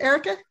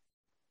 Erica?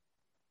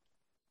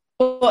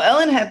 Well,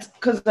 Ellen had,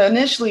 because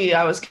initially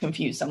I was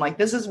confused. I'm like,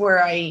 this is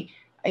where I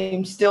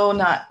am still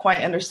not quite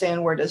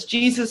understand, where does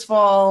Jesus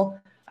fall?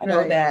 I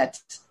know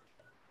that.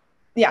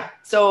 Yeah.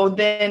 So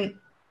then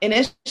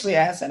initially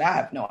I said, I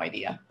have no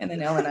idea. And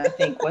then Ellen, I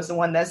think, was the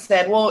one that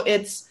said, well,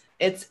 it's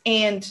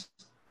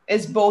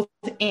both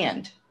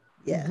and.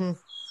 Yeah. Mm-hmm.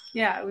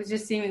 Yeah, it was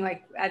just seeming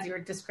like, as you were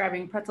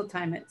describing pretzel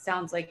time, it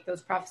sounds like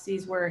those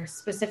prophecies were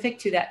specific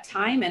to that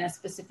time and a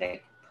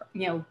specific,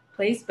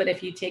 place. But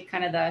if you take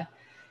kind of the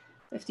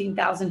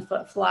 15,000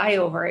 foot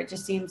flyover, it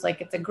just seems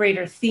like it's a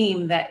greater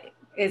theme that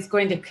is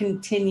going to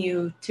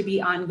continue to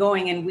be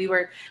ongoing. And we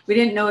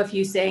didn't know if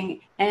you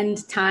saying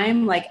end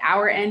time, like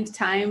our end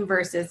time,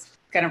 versus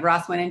kind of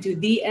Ross went into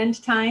the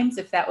end times,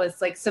 if that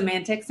was like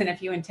semantics, and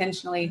if you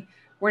intentionally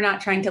were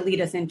not trying to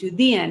lead us into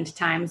the end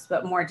times,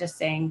 but more just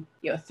saying,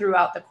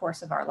 throughout the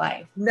course of our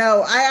life.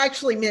 No, I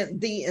actually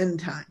meant the end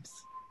times.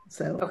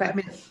 So okay. I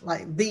meant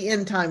like the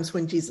end times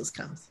when Jesus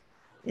comes.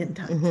 End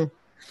times.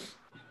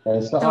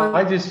 Mm-hmm. So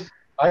I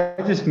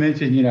just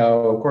mentioned,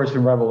 of course,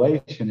 in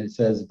Revelation, it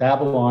says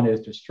Babylon is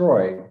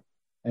destroyed.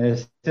 And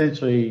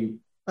essentially...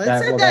 It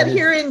said that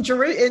here in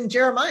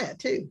Jeremiah,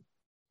 too.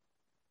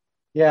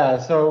 Yeah,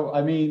 so,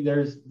 I mean,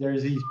 there's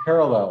these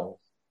parallels.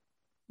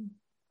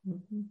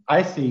 Mm-hmm.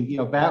 I see,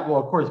 of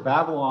course,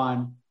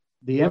 Babylon,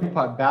 the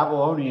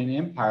Babylonian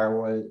Empire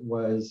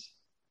was,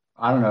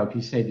 I don't know if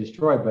you say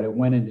destroyed, but it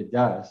went into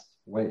dust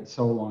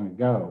so long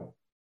ago.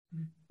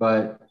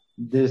 But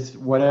this,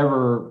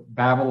 whatever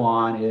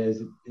Babylon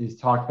is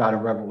talked about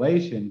in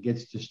Revelation,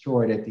 gets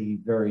destroyed at the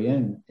very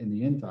end, in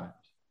the end times.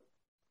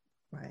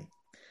 Right.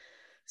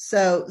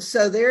 So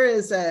there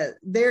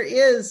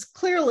is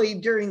clearly,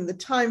 during the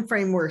time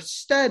frame we're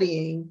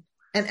studying,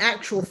 an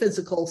actual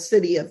physical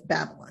city of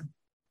Babylon,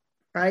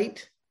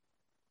 right?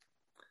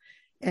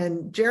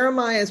 And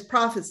Jeremiah's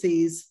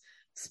prophecies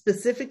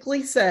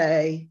specifically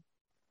say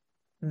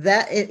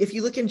that, if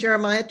you look in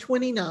Jeremiah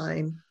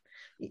 29,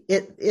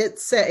 it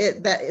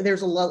said that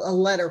there's a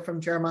letter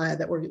from Jeremiah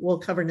that we'll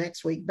cover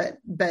next week, but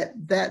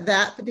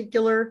that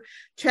particular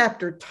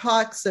chapter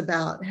talks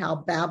about how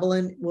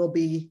Babylon will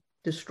be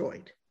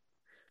destroyed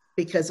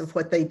because of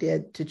what they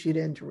did to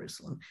Judah and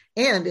Jerusalem,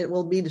 and it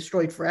will be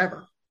destroyed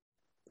forever.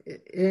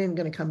 It ain't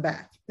going to come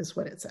back, is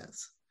what it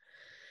says.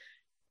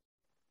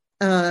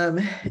 And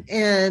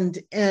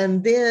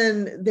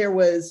then there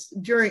was,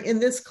 in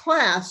this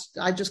class,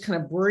 I just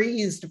kind of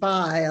breezed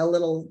by a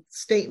little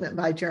statement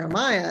by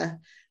Jeremiah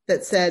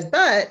that said,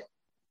 but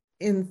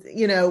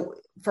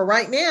for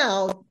right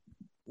now,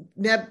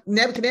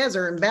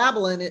 Nebuchadnezzar and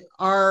Babylon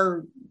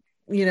are,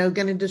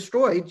 going to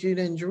destroy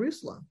Judah and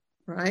Jerusalem,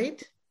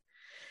 right?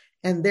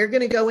 And they're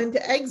going to go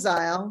into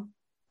exile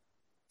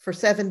for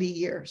 70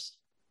 years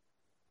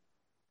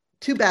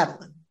to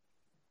Babylon,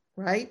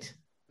 right?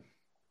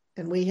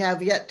 And we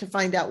have yet to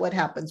find out what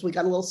happens. We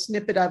got a little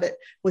snippet of it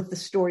with the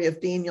story of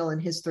Daniel and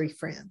his three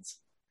friends,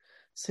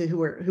 so who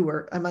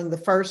were among the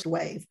first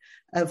wave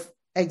of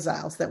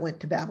exiles that went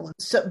to Babylon.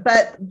 So,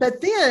 but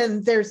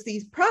then there's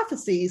these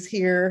prophecies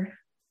here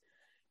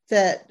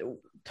that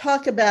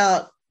talk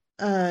about.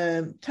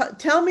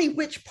 Tell me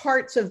which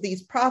parts of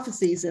these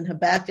prophecies in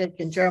Habakkuk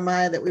and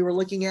Jeremiah that we were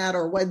looking at,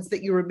 or ones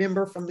that you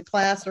remember from the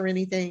class or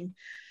anything,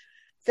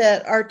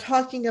 that are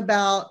talking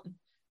about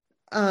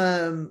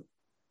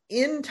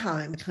end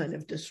time kind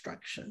of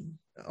destruction,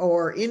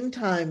 or end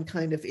time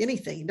kind of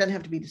anything. It doesn't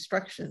have to be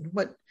destruction.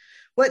 What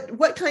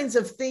kinds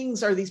of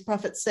things are these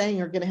prophets saying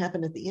are going to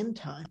happen at the end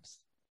times?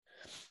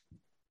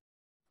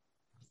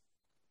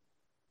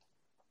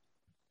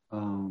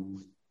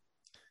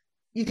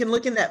 You can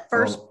look in that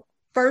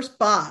first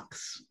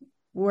box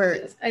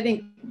Where I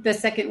think the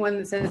second one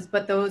that says,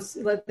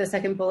 the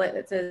second bullet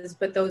that says,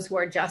 but those who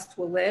are just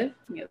will live,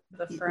 the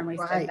firmly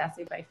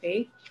steadfastly by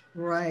faith.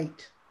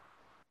 Right.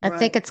 I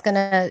think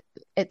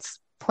it's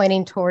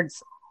pointing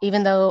towards,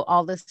 even though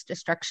all this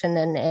destruction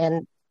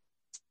and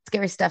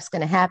scary stuff's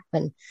going to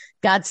happen,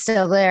 God's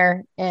still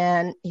there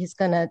and he's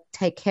going to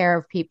take care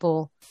of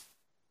people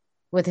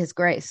with his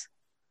grace.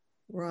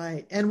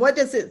 Right. And what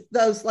does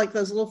those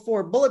little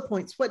 4 bullet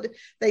points, what do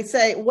they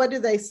say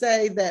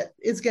that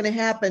is going to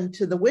happen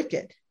to the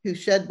wicked who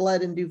shed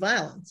blood and do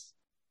violence?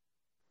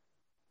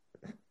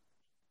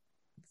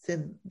 It's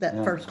in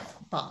that first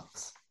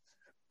box.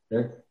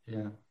 They're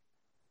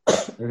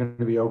going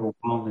to be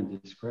overwhelmed and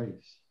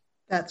disgraced.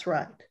 That's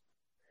right.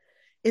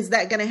 Is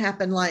that going to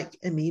happen like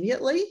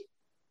immediately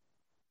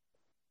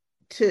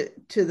to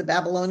the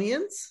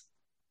Babylonians?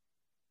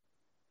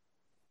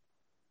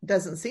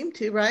 Doesn't seem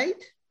to, right?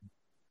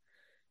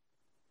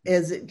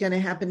 Is it going to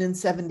happen in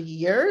 70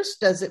 years?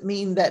 Does it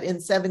mean that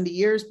in 70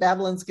 years,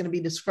 Babylon's going to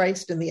be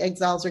disgraced and the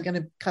exiles are going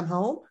to come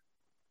home?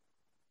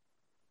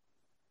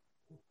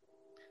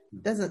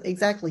 It doesn't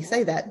exactly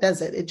say that,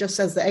 does it? It just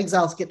says the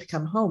exiles get to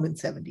come home in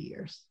 70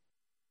 years.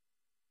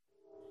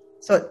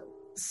 So at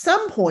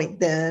some point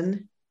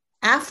then,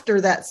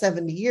 after that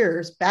 70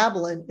 years,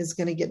 Babylon is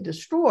going to get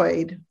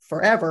destroyed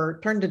forever,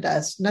 turned to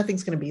dust.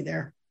 Nothing's going to be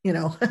there,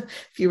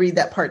 if you read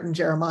that part in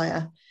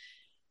Jeremiah.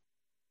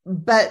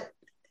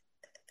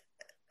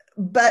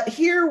 But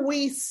here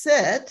we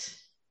sit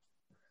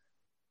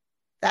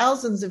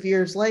thousands of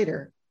years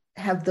later.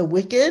 Have the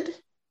wicked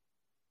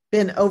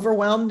been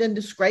overwhelmed and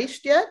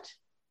disgraced yet?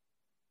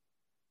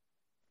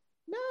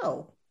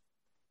 No.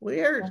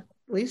 We're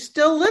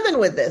still living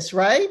with this,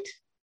 right?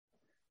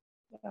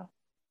 Yeah.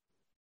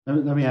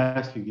 Let me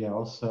ask you,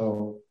 Gail.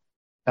 So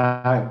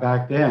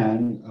back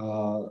then,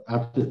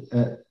 at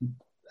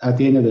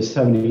the end of the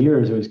 70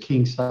 years, it was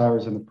King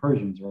Cyrus and the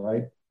Persians,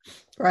 right?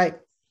 Right.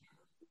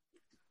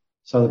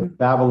 So the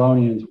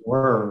Babylonians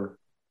were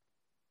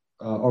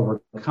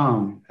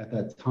overcome at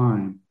that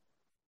time,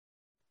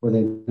 were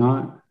they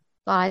not?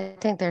 Well, I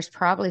think there's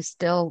probably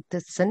still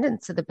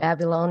descendants of the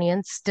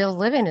Babylonians still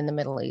living in the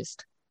Middle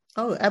East.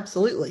 Oh,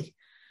 absolutely.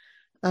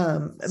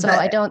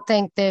 I don't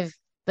think they've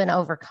been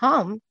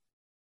overcome.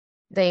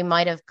 They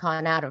might have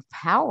gone out of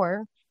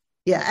power.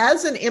 Yeah,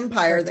 as an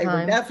empire, they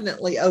were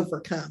definitely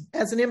overcome.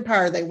 As an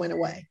empire, they went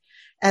away.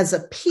 As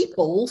a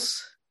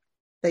peoples,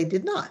 they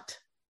did not,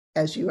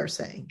 as you are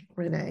saying,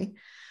 Renee.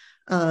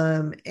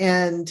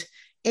 And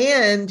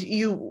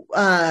you,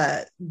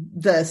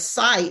 the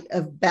site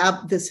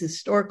of this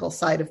historical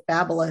site of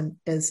Babylon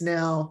is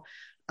now,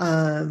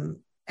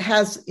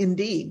 has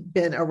indeed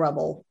been a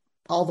rubble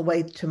all the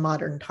way to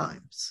modern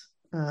times.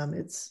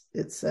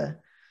 It's a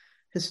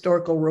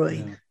historical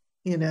ruin,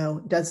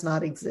 does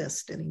not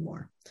exist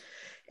anymore.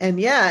 And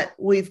yet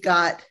we've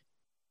got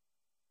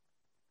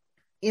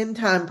end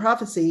time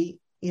prophecy,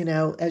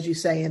 as you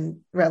say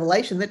in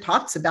Revelation, that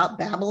talks about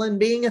Babylon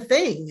being a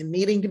thing and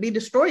needing to be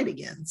destroyed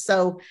again.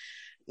 So,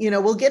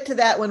 we'll get to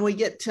that when we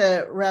get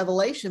to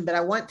Revelation, but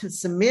I want to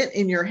cement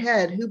in your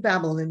head who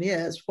Babylon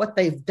is, what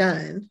they've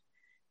done,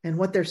 and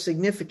what their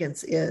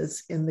significance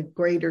is in the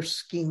greater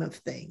scheme of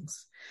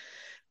things.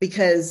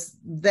 Because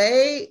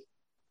they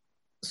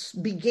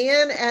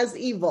began as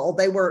evil.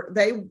 They were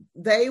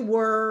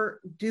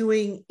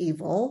doing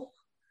evil,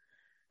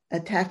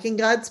 attacking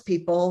God's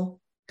people.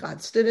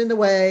 God stood in the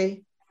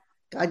way.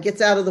 God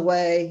gets out of the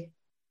way.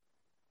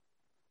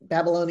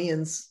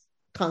 Babylonians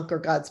conquer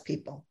God's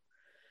people.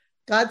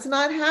 God's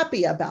not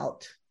happy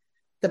about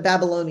the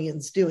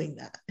Babylonians doing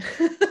that.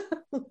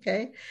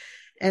 Okay.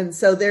 And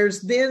so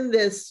there's then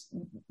this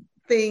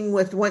thing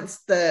with once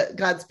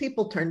God's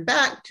people turn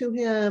back to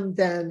him,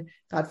 then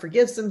God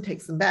forgives them,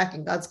 takes them back,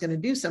 and God's going to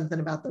do something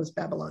about those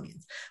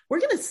Babylonians.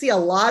 We're going to see a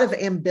lot of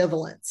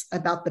ambivalence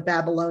about the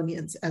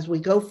Babylonians as we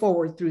go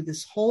forward through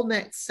this whole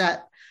next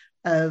set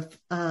of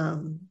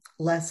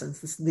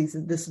lessons,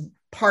 this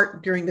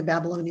part during the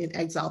Babylonian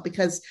exile,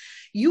 because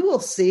you will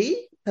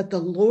see that the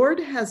Lord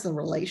has a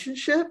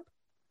relationship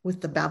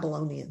with the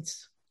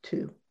Babylonians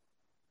too,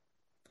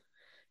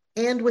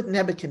 and with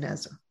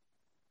Nebuchadnezzar.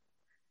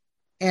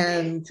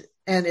 And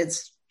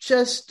it's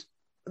just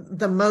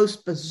the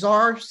most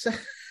bizarre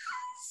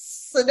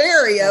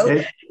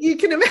scenario you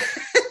can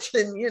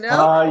imagine,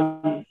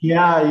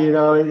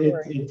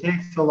 It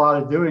takes a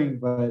lot of doing,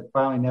 but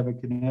finally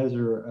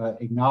Nebuchadnezzar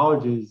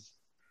acknowledges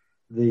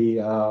the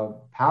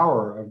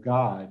power of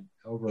God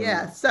over.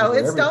 Yeah, so over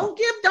it's everything.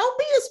 don't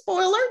be a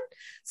spoiler.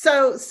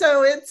 So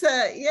it's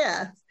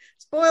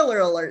spoiler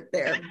alert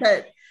there,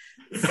 but.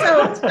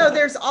 So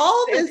there's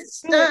all this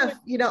stuff,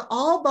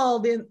 all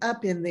balled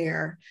up in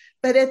there.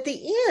 But at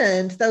the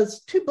end, those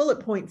 2 bullet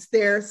points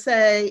there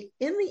say,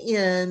 in the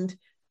end,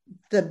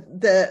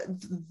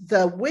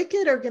 the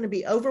wicked are going to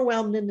be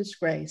overwhelmed and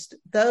disgraced.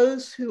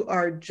 Those who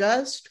are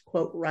just,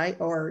 quote, right,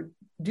 or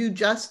do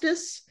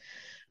justice,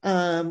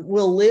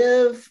 will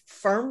live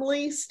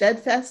firmly,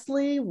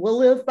 steadfastly, will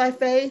live by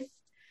faith.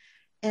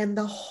 and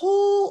the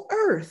whole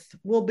earth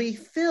will be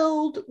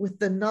filled with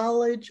the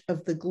knowledge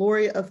of the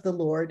glory of the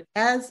Lord,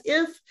 as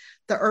if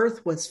the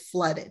earth was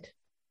flooded.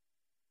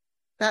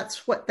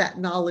 That's what that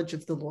knowledge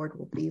of the Lord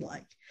will be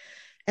like.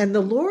 And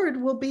the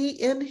Lord will be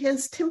in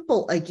his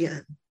temple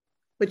again,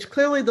 which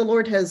clearly the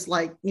Lord has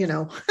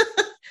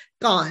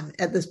gone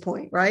at this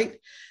point, right?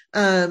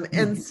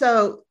 And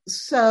so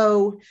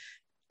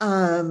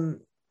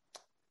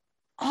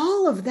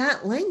all of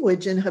that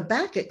language in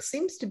Habakkuk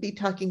seems to be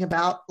talking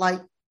about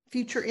like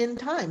future end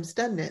times,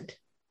 doesn't it?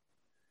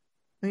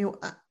 I mean,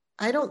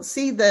 I don't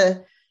see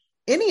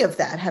any of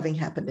that having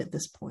happened at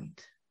this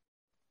point.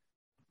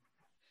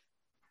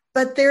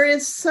 But there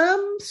is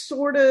some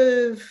sort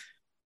of,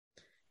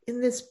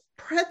 in this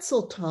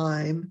pretzel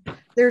time,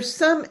 there's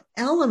some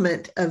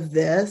element of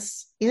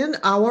this in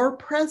our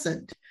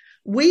present.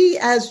 We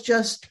as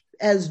just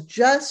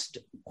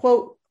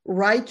quote,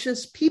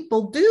 righteous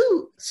people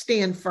do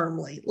stand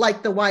firmly,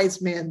 like the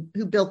wise man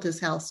who built his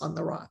house on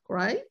the rock,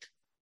 right?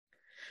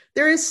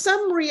 There is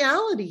some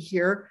reality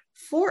here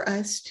for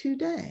us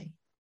today.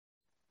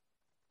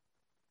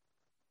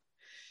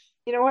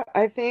 You know what?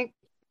 I think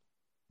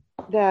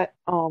that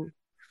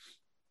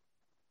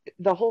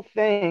the whole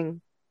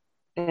thing,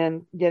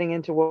 and getting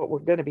into what we're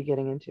going to be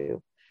getting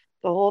into,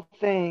 the whole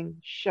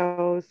thing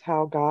shows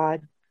how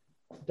God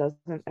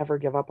doesn't ever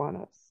give up on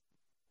us.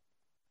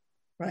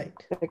 Right.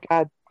 That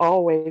God's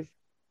always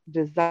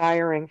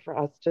desiring for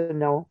us to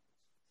know.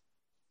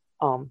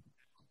 I'm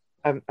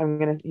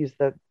going to use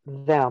the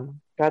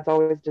them. God's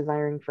always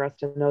desiring for us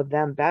to know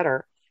them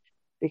better,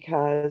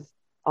 because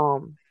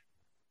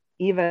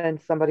even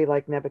somebody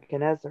like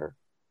Nebuchadnezzar,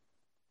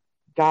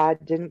 God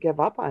didn't give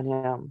up on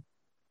him.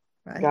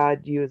 Right.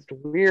 God used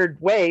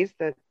weird ways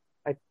that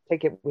I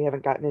take it we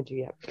haven't gotten into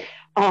yet,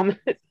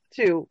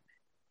 to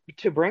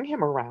bring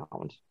him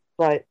around,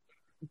 but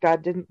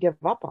God didn't give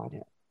up on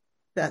him.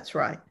 That's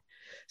right.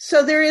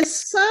 So there is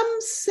some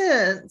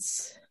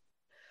sense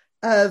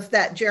of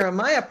that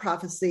Jeremiah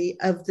prophecy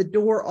of the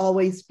door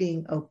always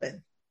being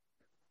open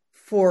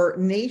for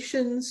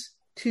nations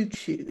to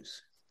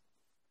choose.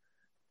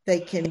 They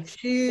can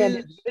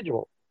choose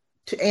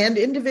and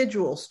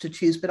individuals to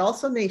choose, but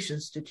also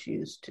nations to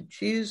choose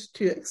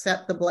to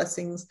accept the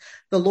blessings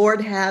the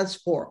Lord has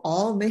for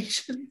all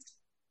nations.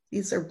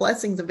 These are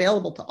blessings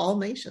available to all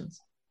nations,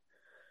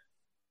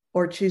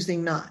 or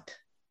choosing not.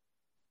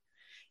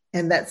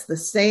 And that's the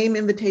same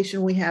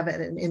invitation we have at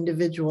an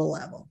individual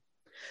level.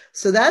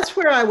 So that's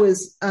where I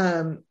was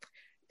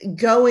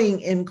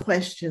going in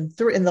question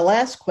 3, in the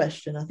last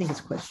question, I think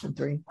it's question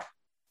 3,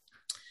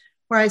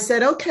 where I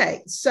said,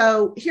 okay,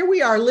 so here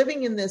we are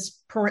living in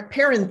this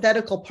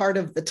parenthetical part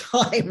of the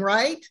time,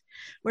 right?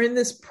 We're in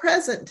this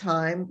present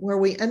time where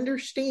we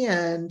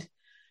understand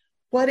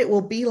what it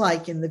will be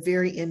like in the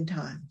very end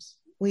times.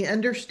 We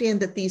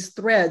understand that these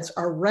threads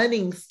are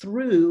running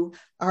through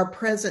our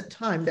present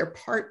time. They're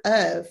part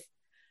of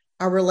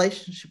our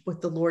relationship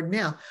with the Lord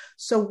now.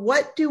 So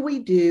what do we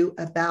do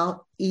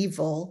about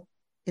evil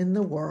in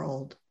the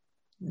world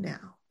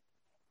now?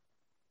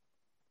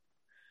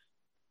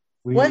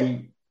 We are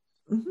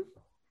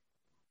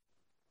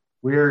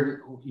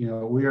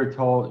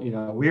told,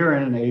 we are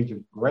in an age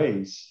of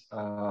grace,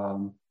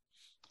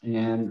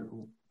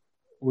 and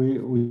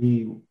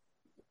we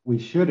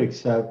should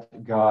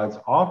accept God's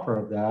offer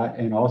of that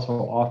and also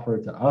offer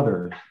it to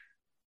others.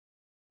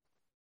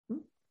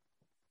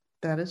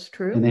 That is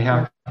true. And they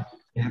have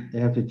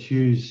to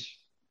choose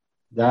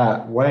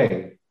that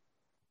way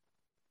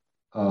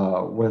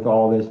with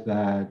all this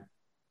bad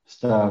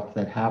stuff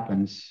that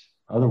happens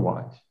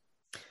otherwise.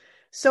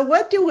 So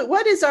what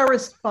is our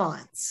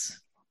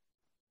response?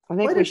 I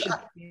think we should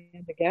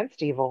stand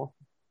against evil.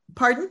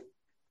 Pardon?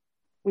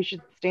 We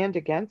should stand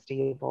against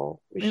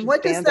evil. And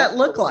what does that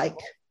look like?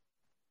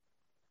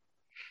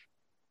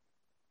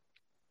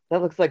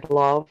 That looks like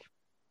love.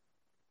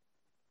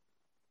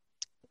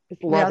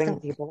 It's loving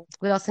people.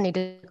 We also need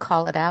to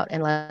call it out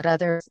and let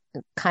others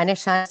kind of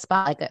shine a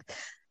spotlight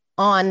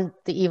on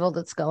the evil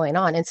that's going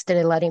on, instead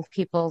of letting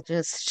people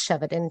just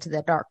shove it into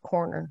the dark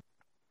corner.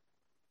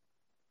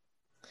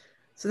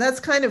 So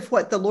that's kind of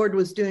what the Lord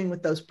was doing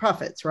with those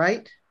prophets,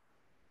 right?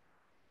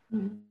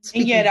 And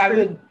yet I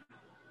would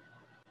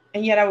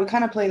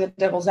kind of play the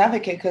devil's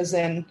advocate, because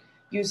then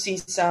you see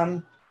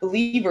some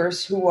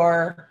believers who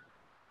are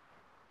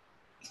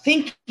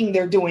thinking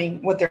they're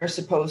doing what they're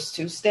supposed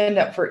to, stand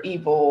up for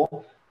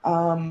evil,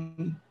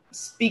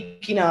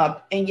 speaking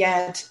up, and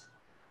yet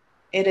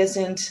it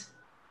isn't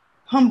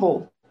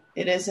humble.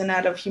 It isn't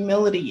out of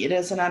humility. It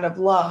isn't out of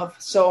love.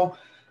 So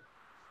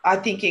I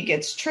think it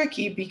gets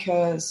tricky,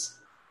 because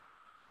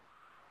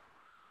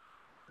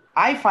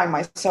I find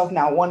myself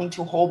now wanting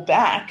to hold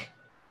back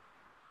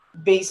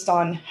based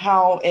on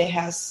how it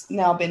has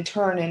now been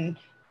turned and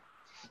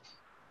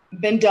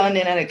been done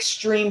in an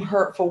extreme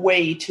hurtful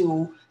way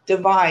to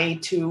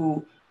divide,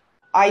 to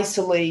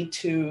isolate,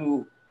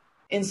 to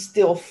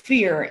instill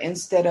fear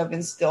instead of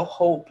instill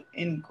hope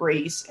and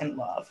grace and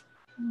love.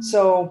 Mm-hmm.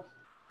 So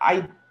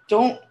I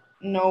don't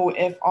know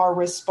if our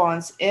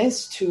response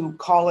is to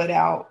call it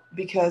out,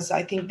 because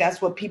I think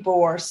that's what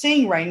people are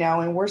seeing right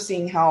now. And we're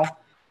seeing how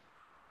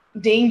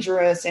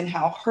dangerous and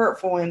how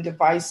hurtful and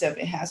divisive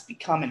it has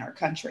become in our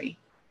country.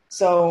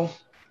 So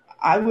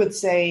I would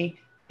say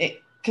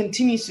it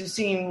continues to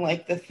seem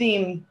like the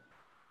theme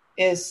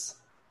is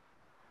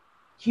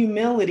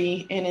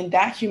humility. And in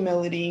that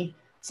humility,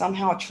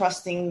 somehow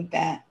trusting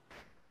that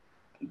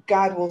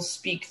God will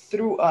speak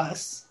through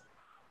us.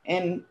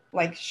 And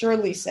like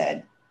Shirley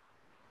said,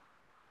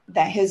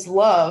 that his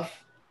love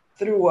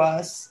through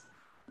us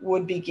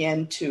would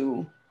begin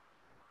to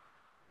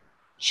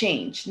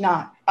change,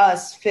 not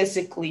us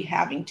physically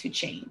having to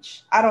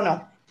change. I don't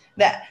know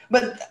that,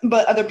 but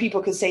other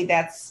people could say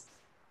that's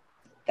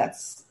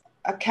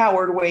a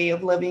coward way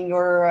of living,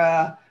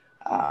 or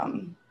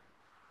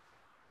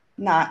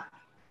not.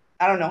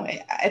 I don't know.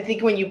 I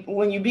think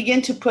when you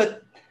begin to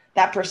put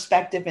that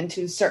perspective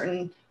into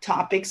certain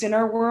topics in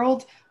our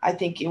world, I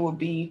think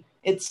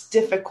it's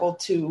difficult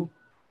to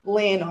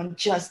land on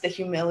just the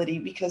humility,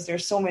 because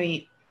there's so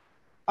many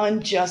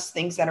unjust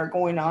things that are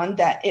going on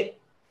that it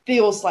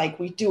feels like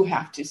we do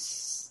have to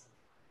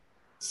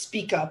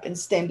speak up and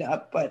stand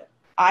up. But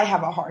I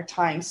have a hard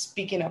time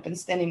speaking up and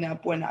standing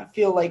up when I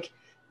feel like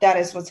that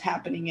is what's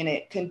happening, and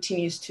it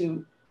continues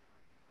to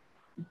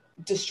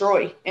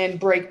destroy and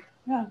break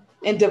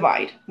and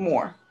divide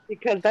more.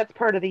 Because that's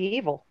part of the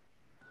evil.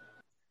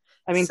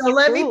 I mean, so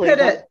let me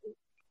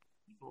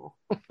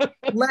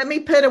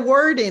put a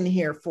word in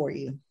here for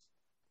you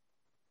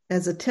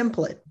as a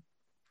template.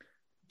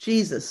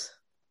 Jesus.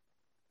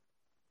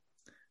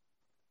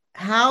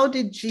 How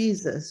did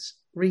Jesus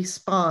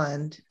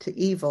respond to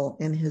evil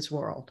in his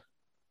world?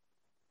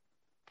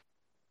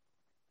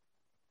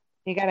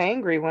 He got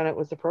angry when it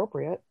was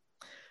appropriate.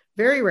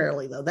 Very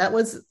rarely, though. That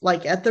was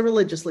like at the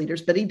religious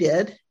leaders, but he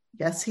did.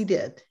 Yes, he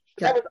did.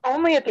 That was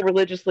only at the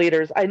religious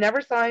leaders. I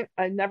never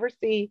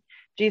see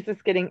Jesus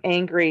getting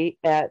angry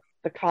at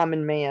the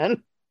common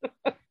man.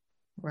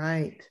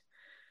 Right.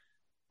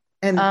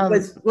 And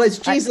was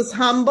Jesus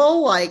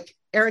humble, like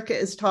Erica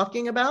is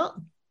talking about?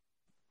 Of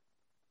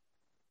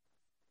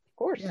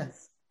course.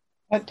 Yes.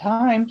 At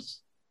times.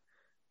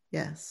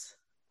 Yes.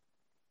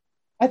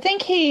 I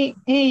think he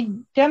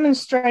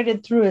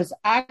demonstrated through his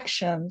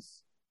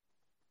actions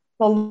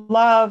the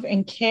love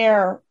and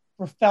care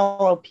for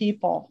fellow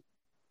people,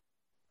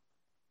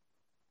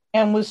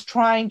 and was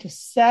trying to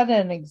set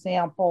an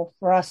example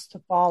for us to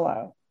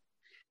follow.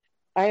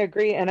 I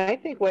agree. And I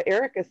think what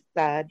Erica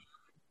said,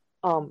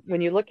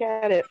 when you look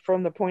at it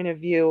from the point of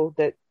view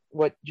that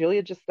what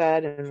Julia just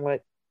said and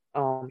what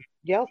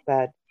Gail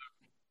said,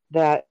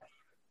 that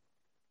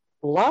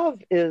love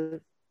is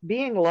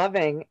being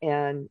loving,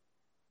 and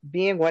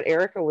being what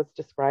Erica was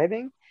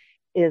describing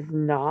is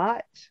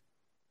not,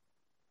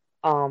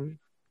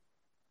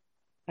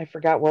 I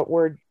forgot what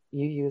word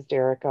you used,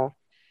 Erica,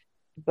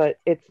 but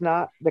it's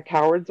not the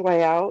coward's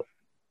way out.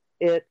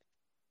 It's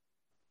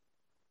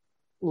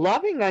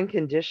loving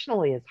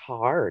unconditionally is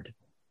hard.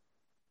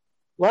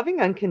 Loving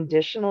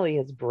unconditionally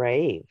is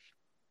brave.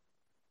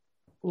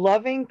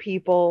 Loving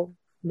people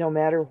no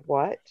matter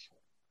what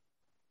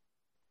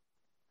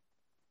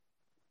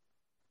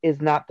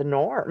is not the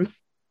norm,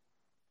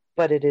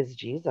 but it is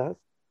Jesus.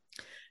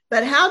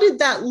 But how did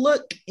that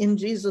look in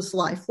Jesus'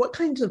 life? What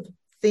kinds of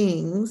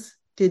things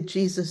did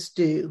Jesus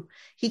do?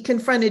 He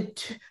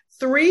confronted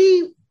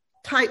three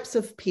types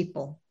of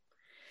people.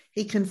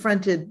 He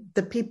confronted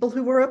the people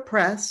who were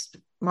oppressed,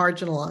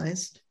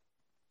 marginalized.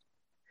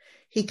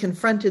 He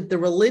confronted the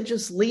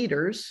religious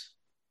leaders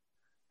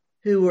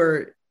who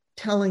were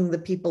telling the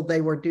people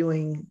they were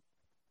doing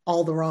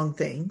all the wrong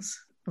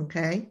things,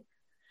 okay?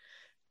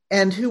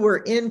 And who were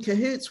in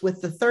cahoots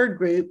with the third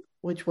group,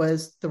 which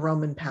was the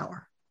Roman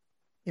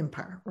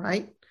Empire,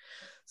 right?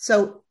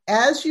 So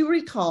as you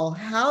recall,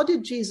 how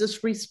did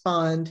Jesus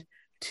respond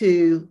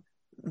to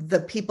the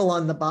people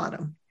on the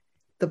bottom,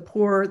 the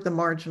poor, the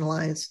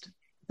marginalized,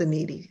 the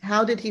needy?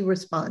 How did he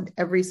respond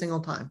every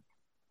single time?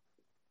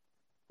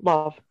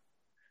 Love.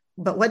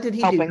 But what did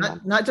he do?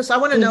 Not just, I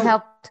want to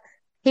know.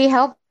 He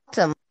helped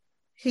them.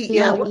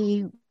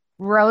 He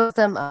rose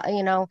them,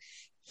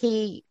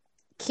 he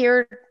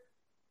cured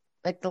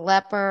like the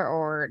leper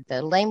or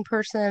the lame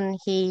person.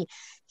 He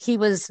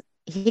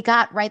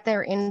got right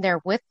there in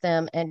there with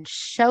them and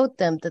showed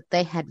them that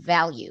they had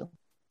value,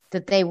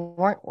 that they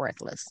weren't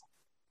worthless.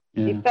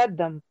 Yeah. He fed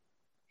them.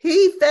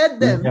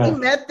 Yeah. He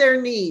met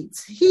their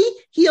needs. He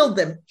healed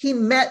them. He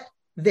met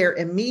their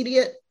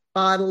immediate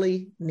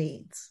bodily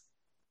needs.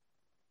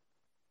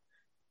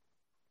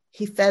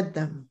 He fed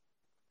them.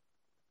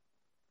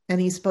 And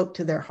he spoke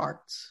to their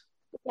hearts.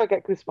 I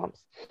got goosebumps.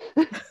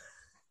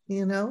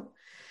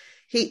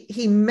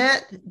 He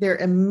met their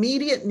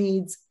immediate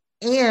needs,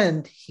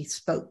 and he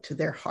spoke to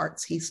their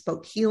hearts. He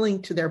spoke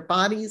healing to their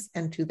bodies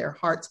and to their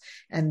hearts.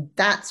 And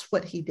that's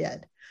what he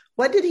did.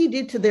 What did he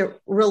do to their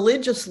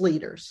religious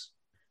leaders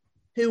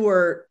who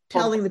were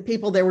telling the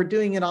people they were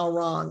doing it all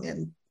wrong?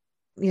 And,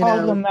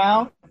 called them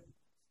out.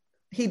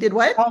 He did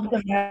what?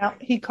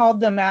 He called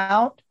them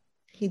out.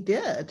 He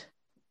did.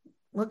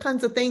 What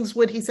kinds of things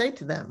would he say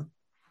to them?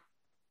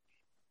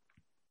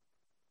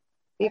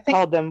 He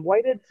called them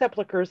whited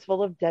sepulchres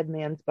full of dead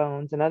man's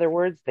bones. In other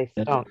words, they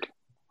stunk.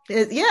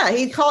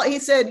 He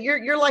said,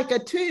 you're like a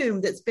tomb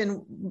that's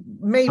been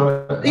made.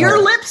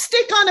 You're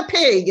lipstick on a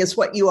pig is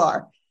what you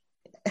are.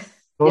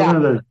 Those are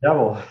the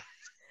devil.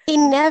 He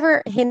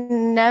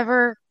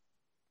never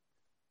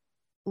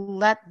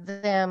let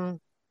them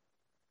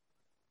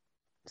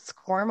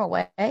squirm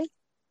away.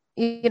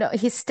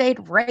 He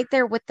stayed right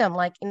there with them,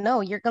 like,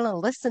 no, you're going to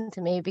listen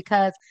to me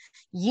because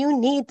you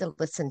need to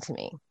listen to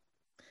me.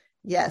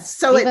 Yes.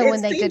 So even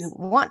when they didn't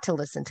want to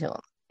listen to him.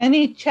 And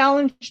he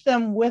challenged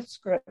them with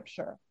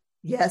scripture.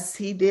 Yes,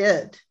 he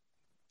did.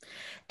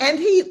 And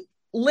he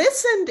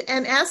listened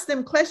and asked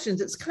them questions.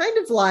 It's kind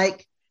of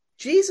like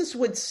Jesus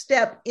would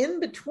step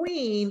in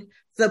between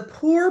the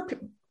poor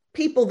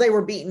people they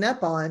were beaten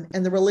up on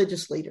and the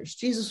religious leaders.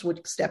 Jesus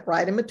would step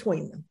right in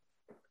between them.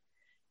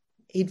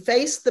 He'd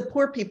face the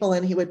poor people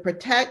and he would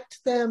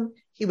protect them.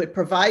 He would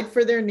provide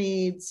for their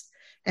needs.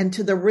 And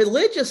to the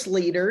religious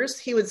leaders,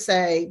 he would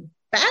say,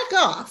 back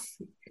off,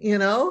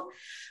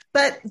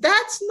 but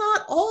that's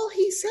not all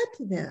he said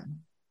to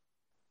them.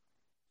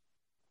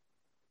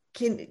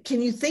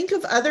 Can you think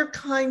of other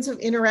kinds of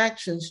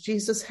interactions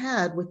Jesus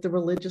had with the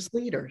religious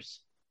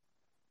leaders?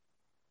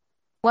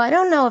 Well, I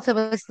don't know if it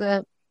was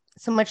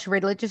so much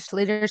religious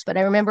leaders, but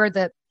I remember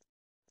that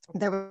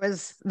there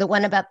was the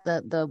one about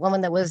the woman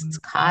that was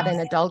caught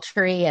in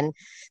adultery and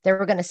they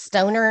were going to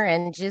stone her.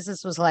 And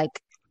Jesus was like,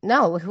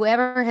 no,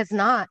 whoever is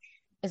not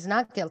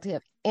guilty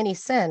of any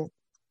sin,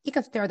 you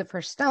can throw the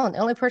first stone. The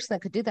only person that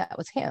could do that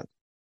was him.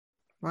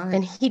 Right.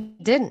 And he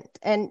didn't.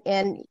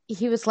 And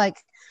he was like,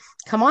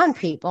 come on,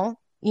 people,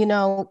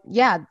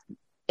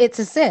 it's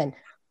a sin,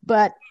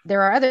 but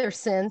there are other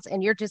sins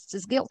and you're just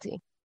as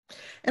guilty.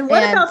 And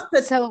what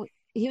about so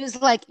he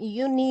was like,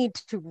 you need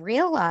to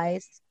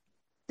realize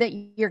that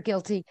you're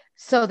guilty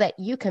so that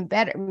you can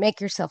better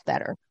make yourself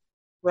better.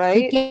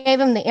 Right. He gave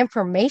them the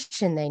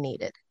information they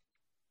needed.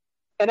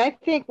 And I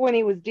think when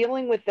he was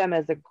dealing with them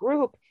as a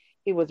group,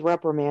 he was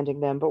reprimanding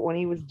them. But when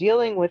he was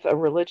dealing with a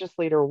religious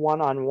leader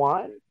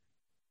one-on-one,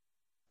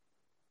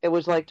 it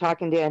was like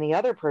talking to any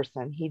other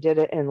person. He did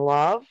it in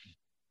love.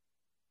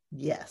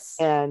 Yes.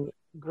 And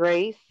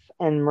grace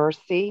and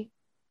mercy.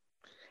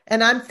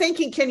 And I'm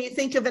thinking, can you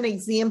think of an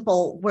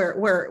example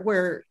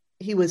where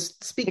he was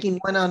speaking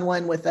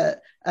one-on-one with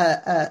a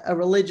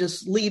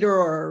religious leader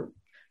or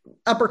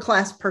upper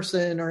class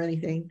person or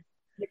anything?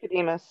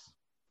 Nicodemus.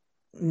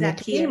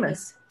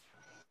 Nicodemus.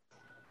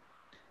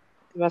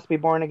 He must be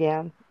born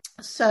again.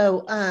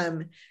 So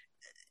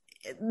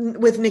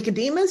with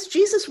Nicodemus,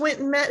 Jesus went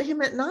and met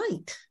him at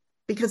night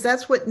because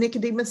that's what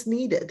Nicodemus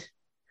needed.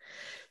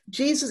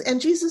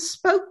 Jesus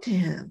spoke to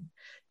him.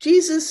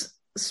 Jesus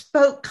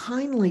spoke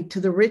kindly to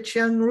the rich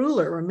young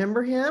ruler.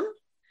 Remember him?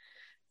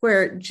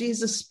 Where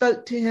Jesus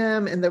spoke to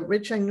him and the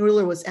rich young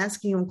ruler was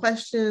asking him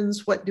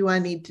questions. What do I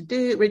need to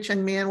do? Rich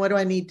young man, what do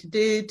I need to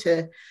do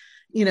to,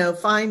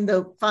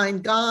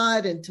 find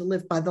God and to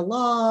live by the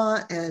law?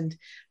 And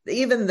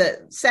even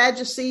the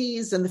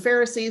Sadducees and the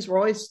Pharisees were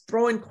always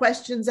throwing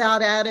questions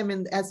out at him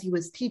and as he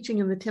was teaching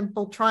in the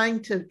temple,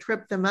 trying to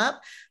trip them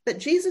up. But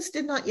Jesus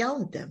did not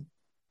yell at them.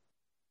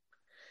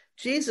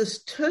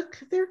 Jesus took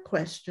their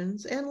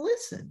questions and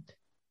listened.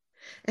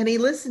 And he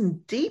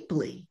listened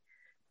deeply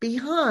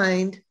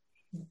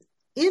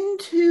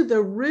into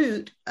the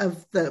root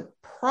of the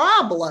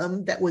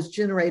problem that was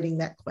generating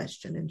that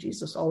question. And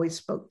Jesus always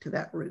spoke to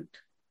that root.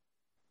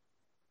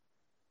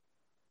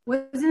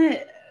 Wasn't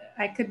it,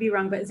 I could be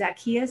wrong, but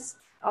Zacchaeus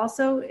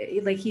also,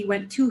 like he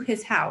went to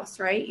his house,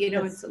 right?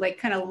 Yes. It's like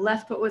kind of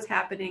left what was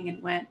happening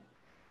and went,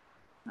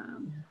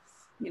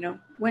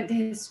 went to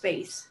his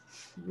space.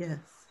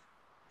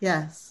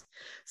 Yes.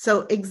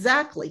 So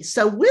exactly.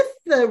 So with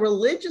the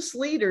religious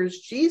leaders,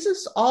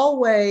 Jesus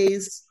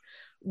always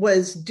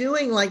was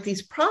doing like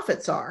these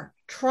prophets are,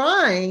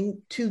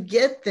 trying to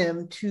get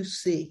them to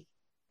see,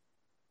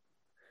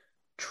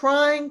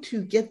 trying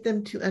to get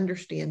them to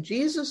understand.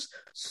 Jesus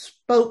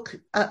spoke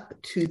up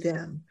to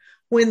them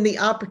when the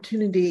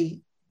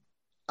opportunity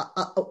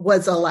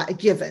was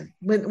given,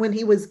 when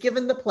he was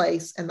given the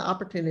place and the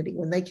opportunity,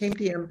 when they came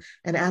to him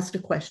and asked a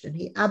question,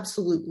 he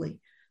absolutely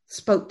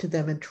spoke to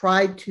them and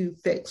tried to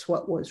fix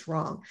what was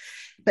wrong.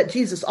 But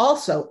Jesus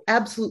also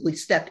absolutely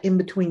stepped in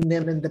between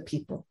them and the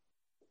people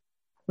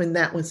when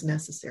that was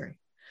necessary.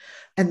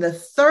 And the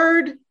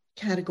third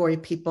category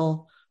of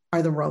people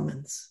are the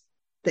Romans,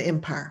 the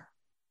empire,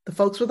 the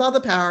folks with all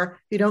the power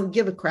who don't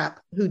give a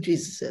crap who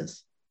Jesus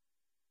is.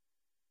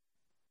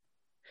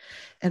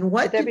 And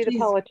what would that be the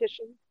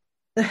politicians?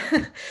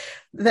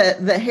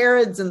 the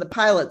Herods and the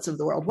Pilates of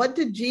the world. What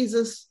did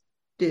Jesus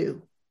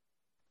do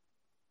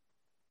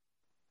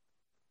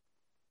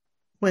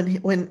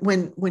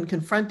when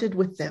confronted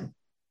with them?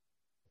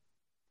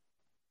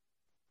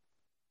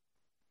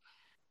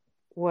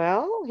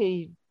 Well,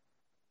 he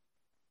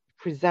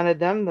presented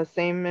them the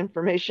same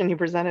information he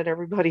presented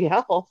everybody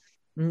else.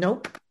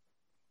 Nope.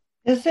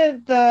 Is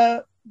it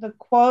the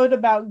quote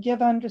about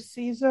give unto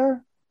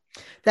Caesar?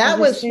 That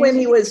was when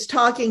he was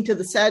talking to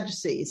the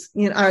Sadducees,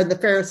 or the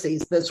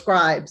Pharisees, the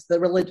scribes, the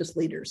religious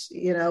leaders,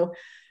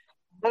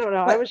 I don't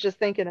know. I was just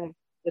thinking of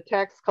the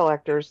tax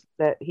collectors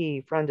that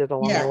he friended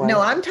along the way.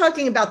 No, I'm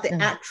talking about the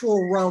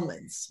actual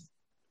Romans.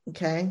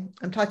 Okay.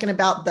 I'm talking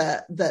about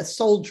the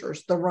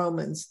soldiers, the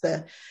Romans,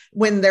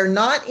 when they're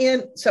not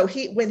in. So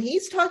when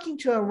he's talking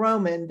to a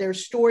Roman,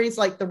 there's stories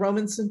like the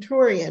Roman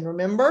centurion,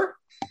 remember?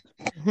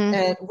 Mm-hmm.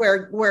 And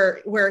where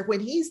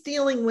when he's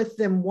dealing with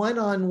them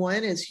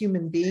one-on-one as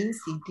human beings,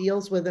 he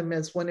deals with them,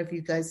 as one of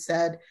you guys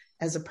said,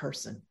 as a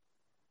person.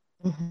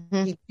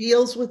 Mm-hmm. He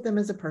deals with them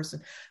as a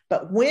person.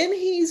 But when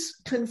he's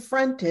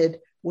confronted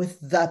with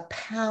the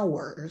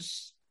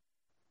powers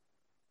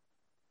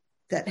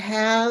that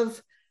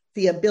have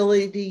the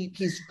ability,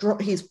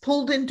 he's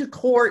pulled into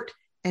court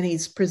and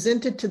he's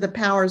presented to the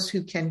powers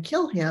who can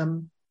kill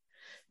him,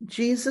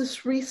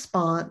 Jesus'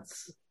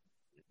 response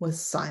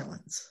was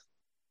silence.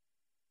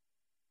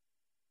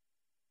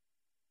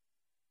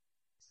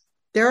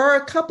 There are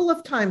a couple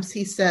of times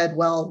he said,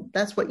 well,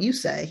 that's what you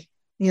say,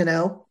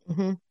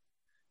 Mm-hmm.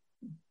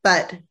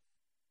 But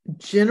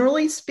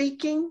generally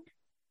speaking,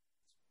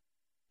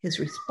 his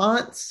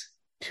response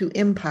to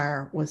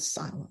empire was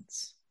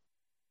silence.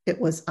 It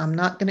was, I'm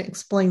not going to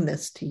explain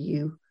this to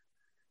you.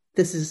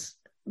 This is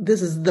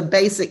the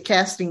basic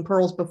casting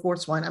pearls before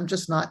swine.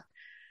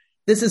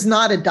 This is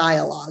not a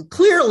dialogue.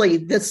 Clearly,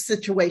 this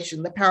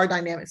situation, the power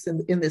dynamics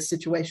in this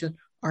situation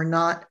are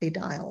not a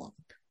dialogue.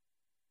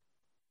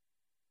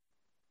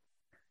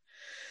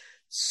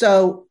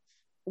 So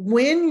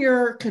when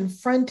you're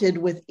confronted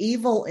with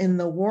evil in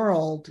the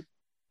world,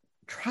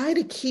 try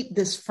to keep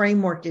this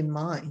framework in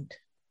mind.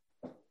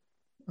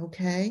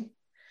 Okay?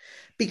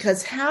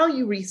 Because how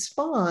you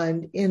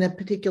respond in a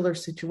particular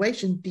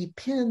situation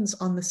depends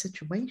on the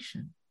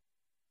situation.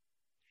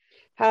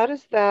 How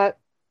does that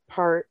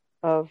part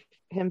of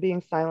him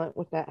being silent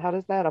with that, how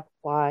does that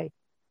apply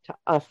to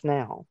us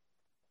now?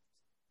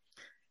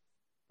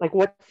 Like,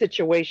 what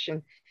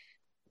situation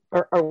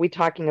are we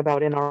talking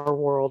about in our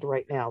world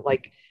right now?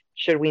 Like,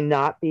 should we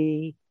not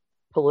be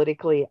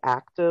politically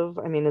active?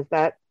 I mean,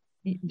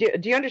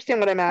 do you understand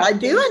what I'm asking? I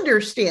do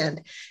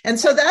understand. And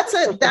so that's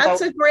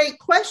a great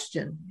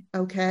question.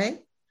 Okay.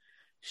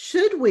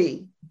 Should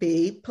we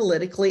be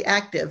politically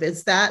active? Where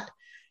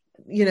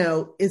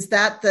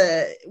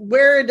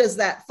does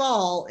that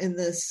fall in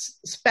this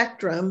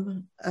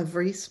spectrum of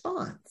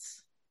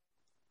response?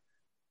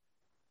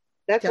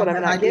 That's what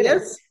I'm not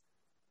getting.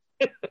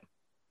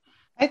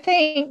 I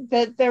think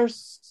that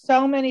there's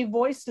so many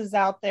voices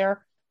out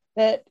there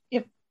that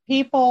if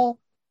people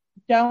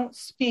don't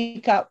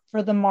speak up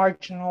for the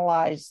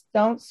marginalized,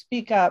 don't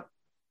speak up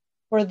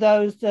for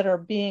those that are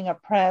being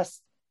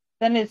oppressed,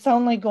 then it's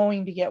only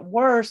going to get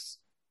worse,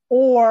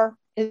 or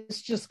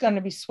it's just going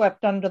to be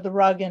swept under the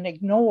rug and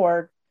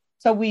ignored.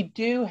 So we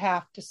do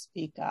have to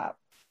speak up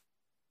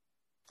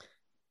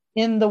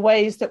in the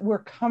ways that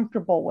we're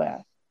comfortable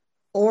with.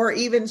 Or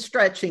even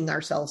stretching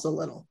ourselves a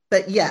little.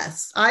 But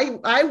yes,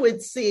 I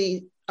would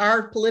see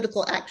our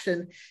political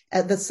action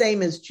as the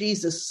same as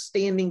Jesus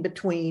standing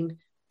between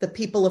the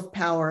people of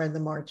power and the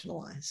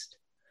marginalized.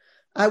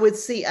 I would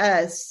see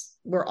us,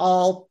 we're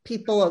all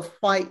people of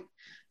white,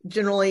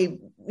 generally,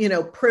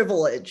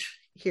 privilege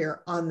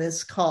here on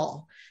this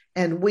call.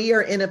 And we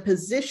are in a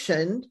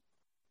position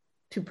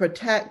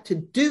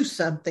to do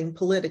something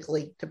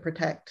politically to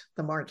protect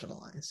the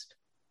marginalized.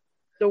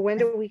 So when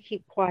do we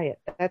keep quiet?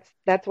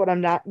 That's what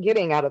I'm not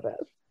getting out of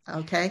this.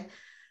 Okay.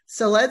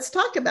 So let's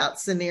talk about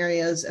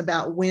scenarios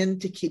about when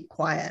to keep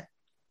quiet.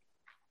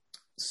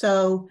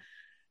 So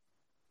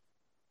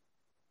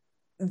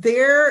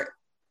it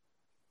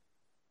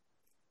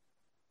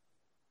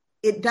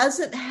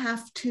doesn't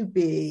have to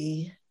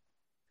be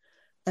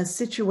a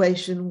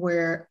situation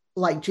where,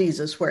 like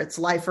Jesus, where it's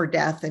life or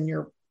death and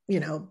you're,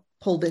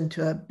 pulled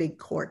into a big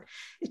court.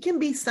 It can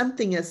be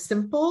something as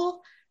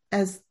simple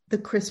as the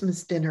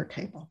Christmas dinner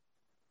table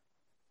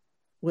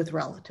with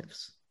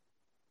relatives.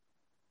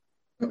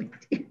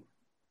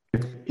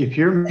 If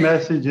your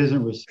message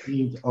isn't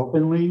received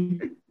openly,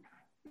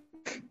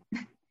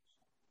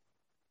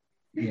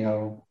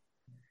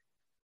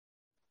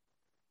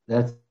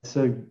 that's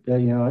a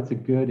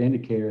good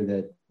indicator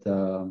that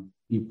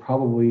you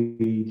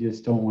probably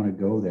just don't want to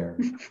go there.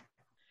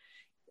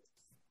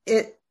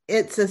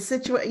 It's a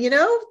situation,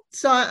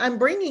 so I'm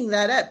bringing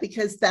that up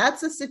because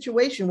that's a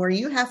situation where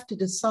you have to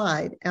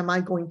decide, am I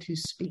going to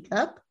speak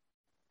up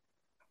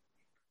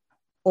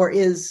or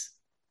is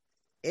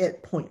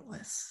it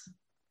pointless?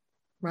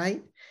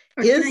 Right?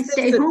 Or is this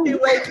a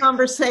two-way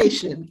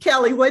conversation?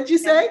 Kelly, what'd you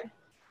say?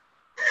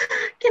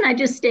 Can I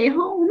just stay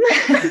home?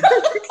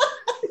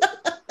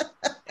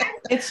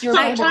 It's your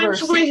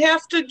Sometimes we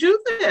have to do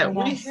that.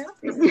 We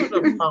have to put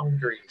up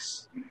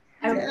boundaries.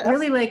 I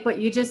really like what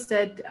you just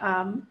said,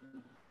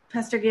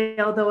 Pastor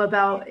Gail, though,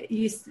 about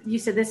you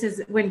said this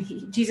is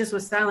when Jesus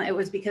was silent, it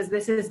was because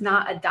this is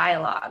not a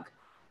dialogue.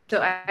 So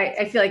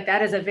I feel like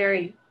that is a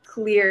very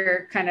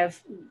clear kind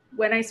of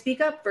when I speak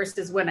up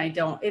versus when I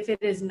don't. If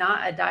it is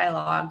not a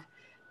dialogue,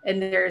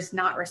 and there's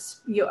not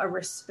a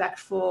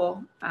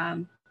respectful,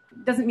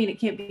 doesn't mean it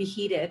can't be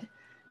heated,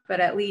 but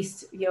at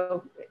least,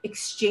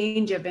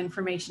 exchange of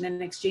information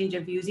and exchange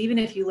of views, even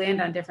if you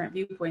land on different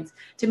viewpoints.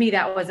 To me,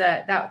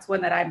 that's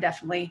one that I'm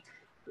definitely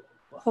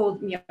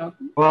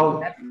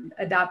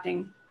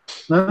adopting.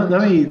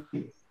 Let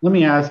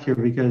me ask here,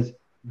 because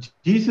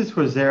Jesus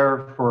was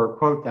there for,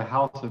 quote, the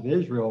house of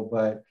Israel,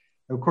 but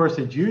of course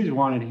the Jews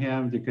wanted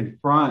him to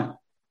confront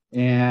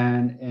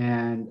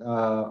and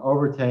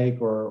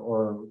overtake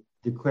or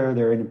declare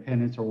their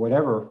independence or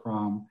whatever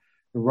from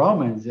the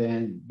Romans.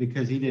 And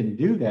because he didn't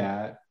do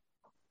that,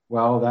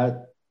 well,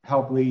 that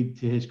helped lead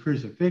to his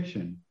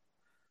crucifixion.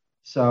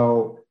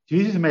 So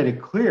Jesus made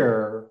it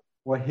clear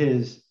what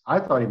his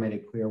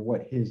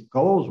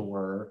goals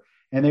were,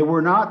 and they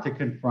were not to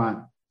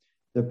confront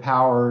the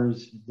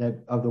powers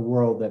of the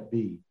world that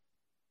be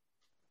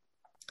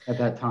at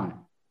that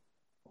time.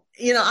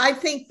 I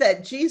think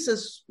that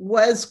Jesus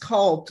was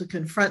called to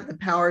confront the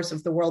powers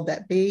of the world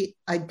that be.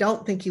 I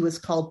don't think he was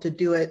called to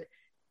do it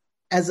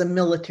as a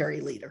military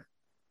leader.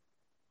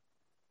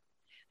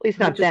 At least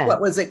not then.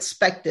 What was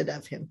expected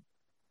of him.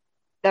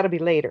 That'll be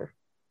later.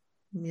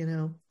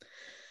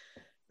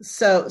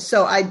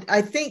 So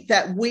I think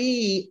that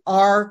we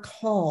are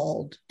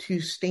called to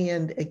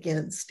stand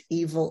against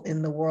evil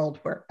in the world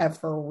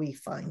wherever we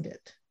find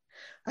it.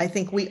 I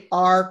think we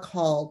are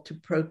called to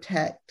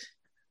protect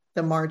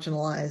the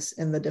marginalized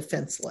and the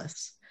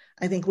defenseless.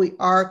 I think we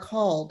are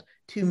called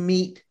to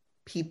meet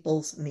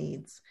people's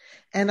needs.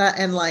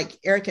 And like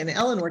Eric and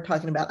Ellen were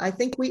talking about, I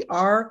think we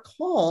are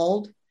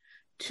called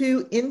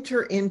to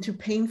enter into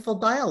painful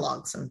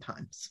dialogue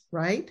sometimes,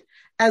 right?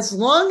 As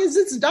long as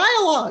it's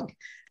dialogue.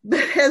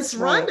 But as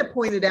Rhonda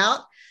pointed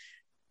out,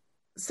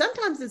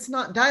 sometimes it's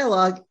not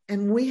dialogue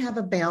and we have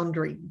a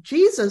boundary.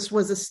 Jesus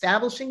was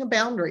establishing a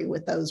boundary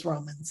with those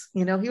Romans.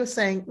 He was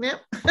saying, no,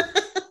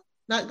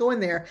 not going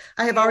there.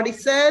 I have already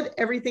said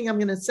everything I'm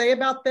going to say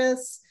about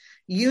this.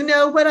 You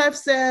know what I've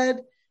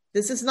said.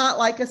 This is not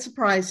like a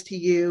surprise to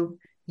you.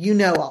 You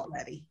know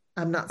already.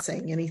 I'm not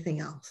saying anything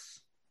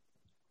else.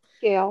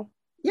 Gail?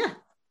 Yeah.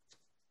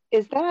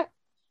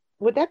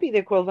 Would that be the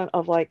equivalent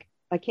of, like,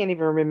 I can't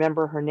even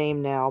remember her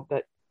name now,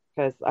 but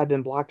because I've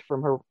been blocked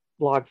from her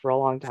blog for a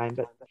long time,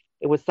 but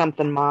it was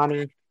something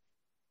Mommy,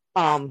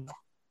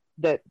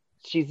 that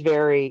she's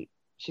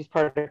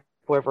part of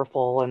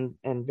Quiverful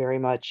and very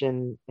much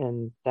in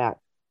that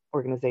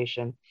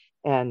organization.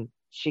 And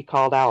she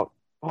called out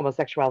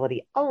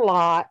homosexuality a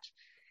lot.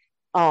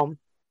 And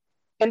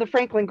the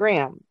Franklin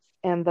Grahams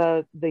and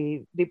the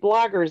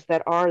bloggers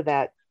that are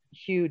that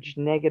huge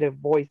negative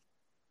voice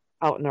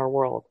out in our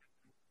world,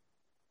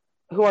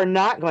 who are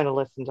not going to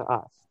listen to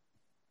us,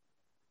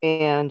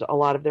 and a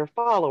lot of their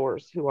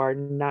followers who are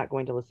not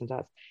going to listen to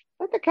us.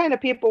 That's the kind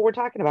of people we're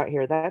talking about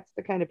here. That's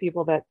the kind of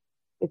people that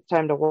it's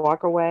time to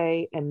walk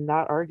away and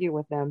not argue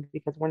with them,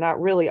 because we're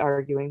not really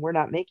arguing. We're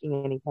not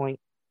making any point,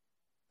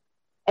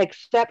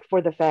 except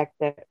for the fact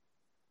that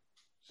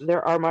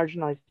there are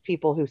marginalized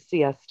people who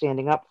see us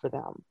standing up for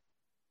them.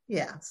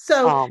 Yeah.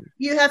 So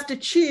you have to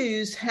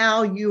choose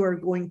how you are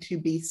going to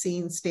be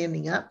seen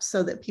standing up,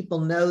 so that people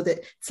know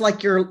that it's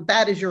like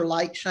that is your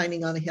light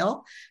shining on a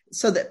hill,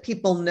 so that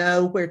people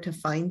know where to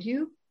find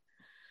you.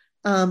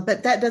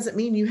 But that doesn't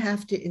mean you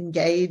have to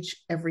engage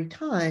every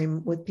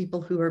time with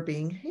people who are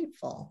being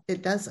hateful.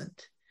 It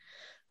doesn't.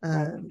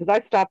 Because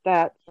I stopped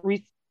that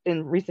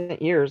in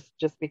recent years,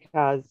 just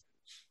because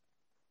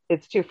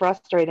it's too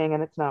frustrating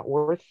and it's not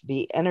worth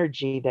the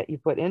energy that you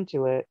put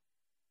into it.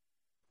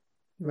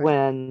 Right.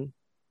 When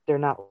they're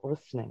not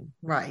listening.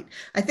 Right.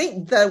 I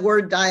think the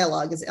word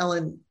dialogue, as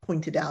Ellen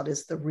pointed out,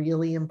 is the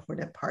really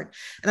important part.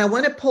 And I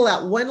want to pull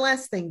out one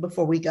last thing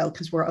before we go,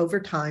 because we're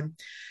over time.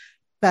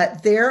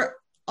 But there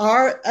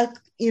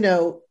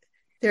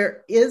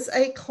is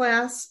a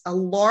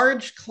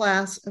large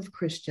class of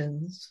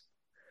Christians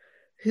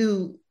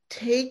who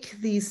take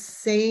these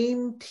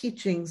same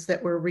teachings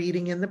that we're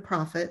reading in the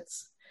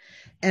prophets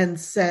and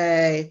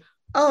say,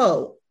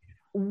 oh,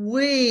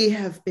 we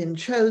have been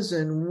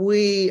chosen.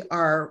 We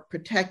are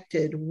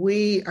protected.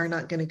 We are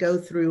not going to go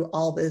through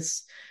all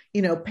this,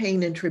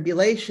 pain and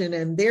tribulation.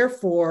 And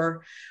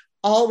therefore,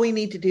 all we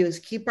need to do is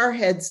keep our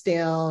heads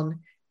down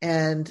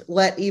and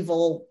let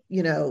evil,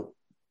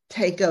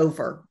 take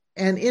over.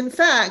 And in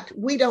fact,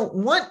 we don't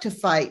want to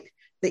fight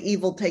the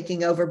evil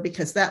taking over,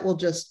 because that will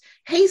just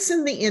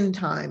hasten the end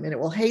time, and it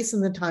will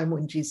hasten the time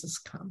when Jesus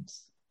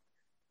comes.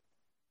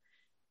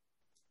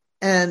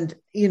 And,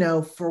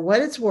 for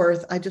what it's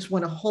worth, I just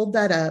want to hold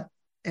that up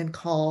and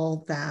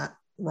call that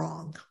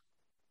wrong.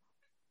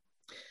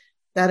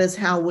 That is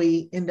how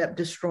we end up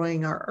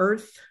destroying our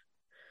earth.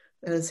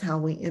 That is how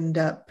we end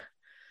up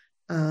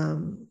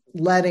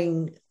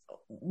letting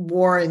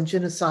war and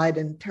genocide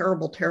and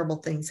terrible, terrible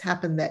things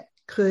happen that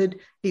could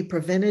be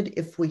prevented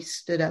if we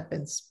stood up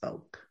and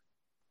spoke.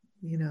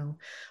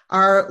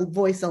 Our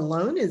voice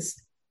alone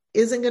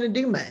isn't going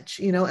to do much,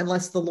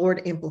 unless the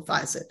Lord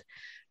amplifies it.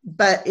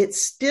 But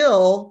it's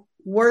still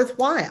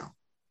worthwhile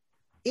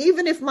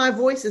even if my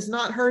voice is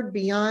not heard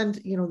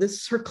beyond,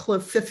 this circle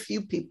of a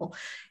few people,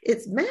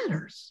 it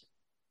matters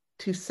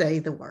to say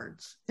the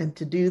words and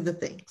to do the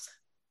things.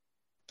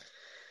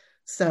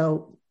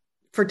 So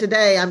for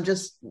today, I'm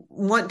just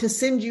want to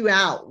send you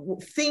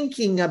out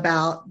thinking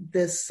about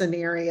this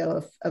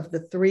scenario of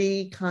the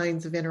three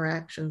kinds of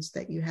interactions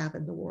that you have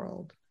in the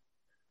world.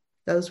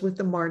 Those with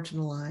the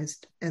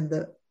marginalized and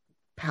the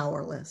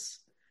powerless.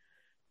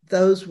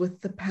 Those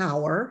with the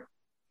power,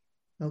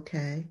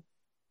 okay,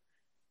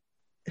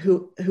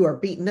 who are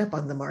beaten up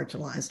on the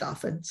marginalized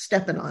often,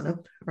 stepping on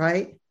them,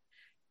 right?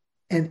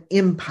 And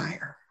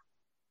empire,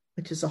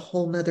 which is a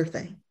whole nother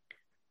thing.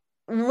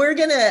 I'm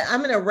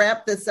going to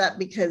wrap this up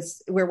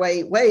because we're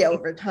way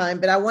over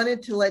time, but I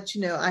wanted to let you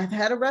know I've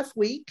had a rough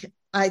week.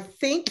 I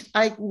think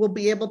I will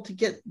be able to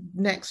get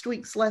next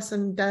week's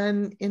lesson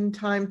done in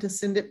time to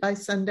send it by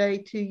Sunday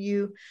to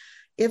you.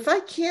 If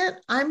I can't,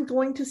 I'm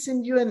going to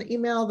send you an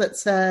email that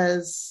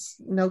says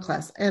no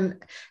class. And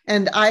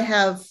I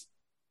have,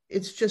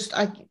 it's just,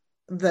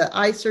 the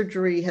eye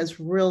surgery has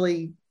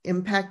really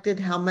impacted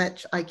how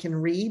much I can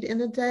read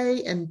in a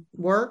day and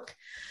work.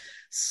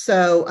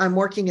 So I'm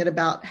working at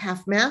about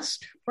half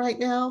mast right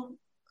now.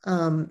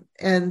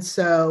 And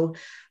so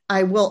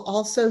I will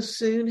also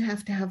soon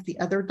have to have the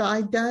other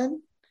dye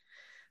done.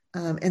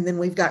 And then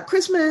we've got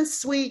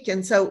Christmas week.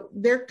 And so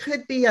there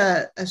could be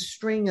a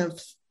string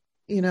of,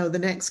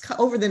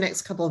 over the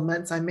next couple of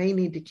months, I may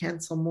need to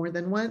cancel more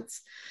than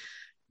once.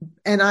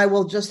 And I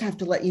will just have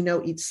to let you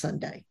know each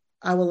Sunday.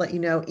 I will let you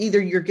know, either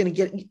you're going to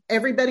get,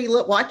 everybody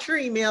watch your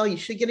email. You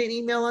should get an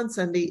email on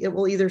Sunday. It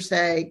will either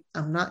say,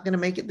 I'm not going to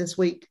make it this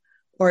week,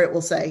 or it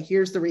will say,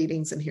 here's the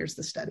readings and here's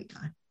the study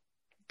time.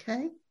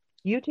 Okay.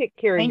 You take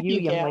care Thank of you,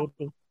 young Gail.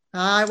 lady.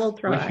 I will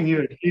try. Wishing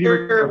you a speedy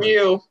Your recovery.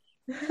 view.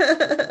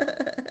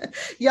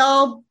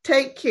 Y'all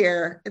take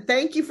care.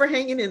 Thank you for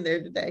hanging in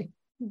there today.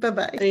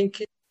 Bye-bye.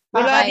 Thank you. We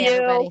love Bye, you.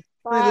 everybody.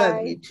 We love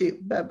Bye. you too.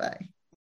 Bye-bye.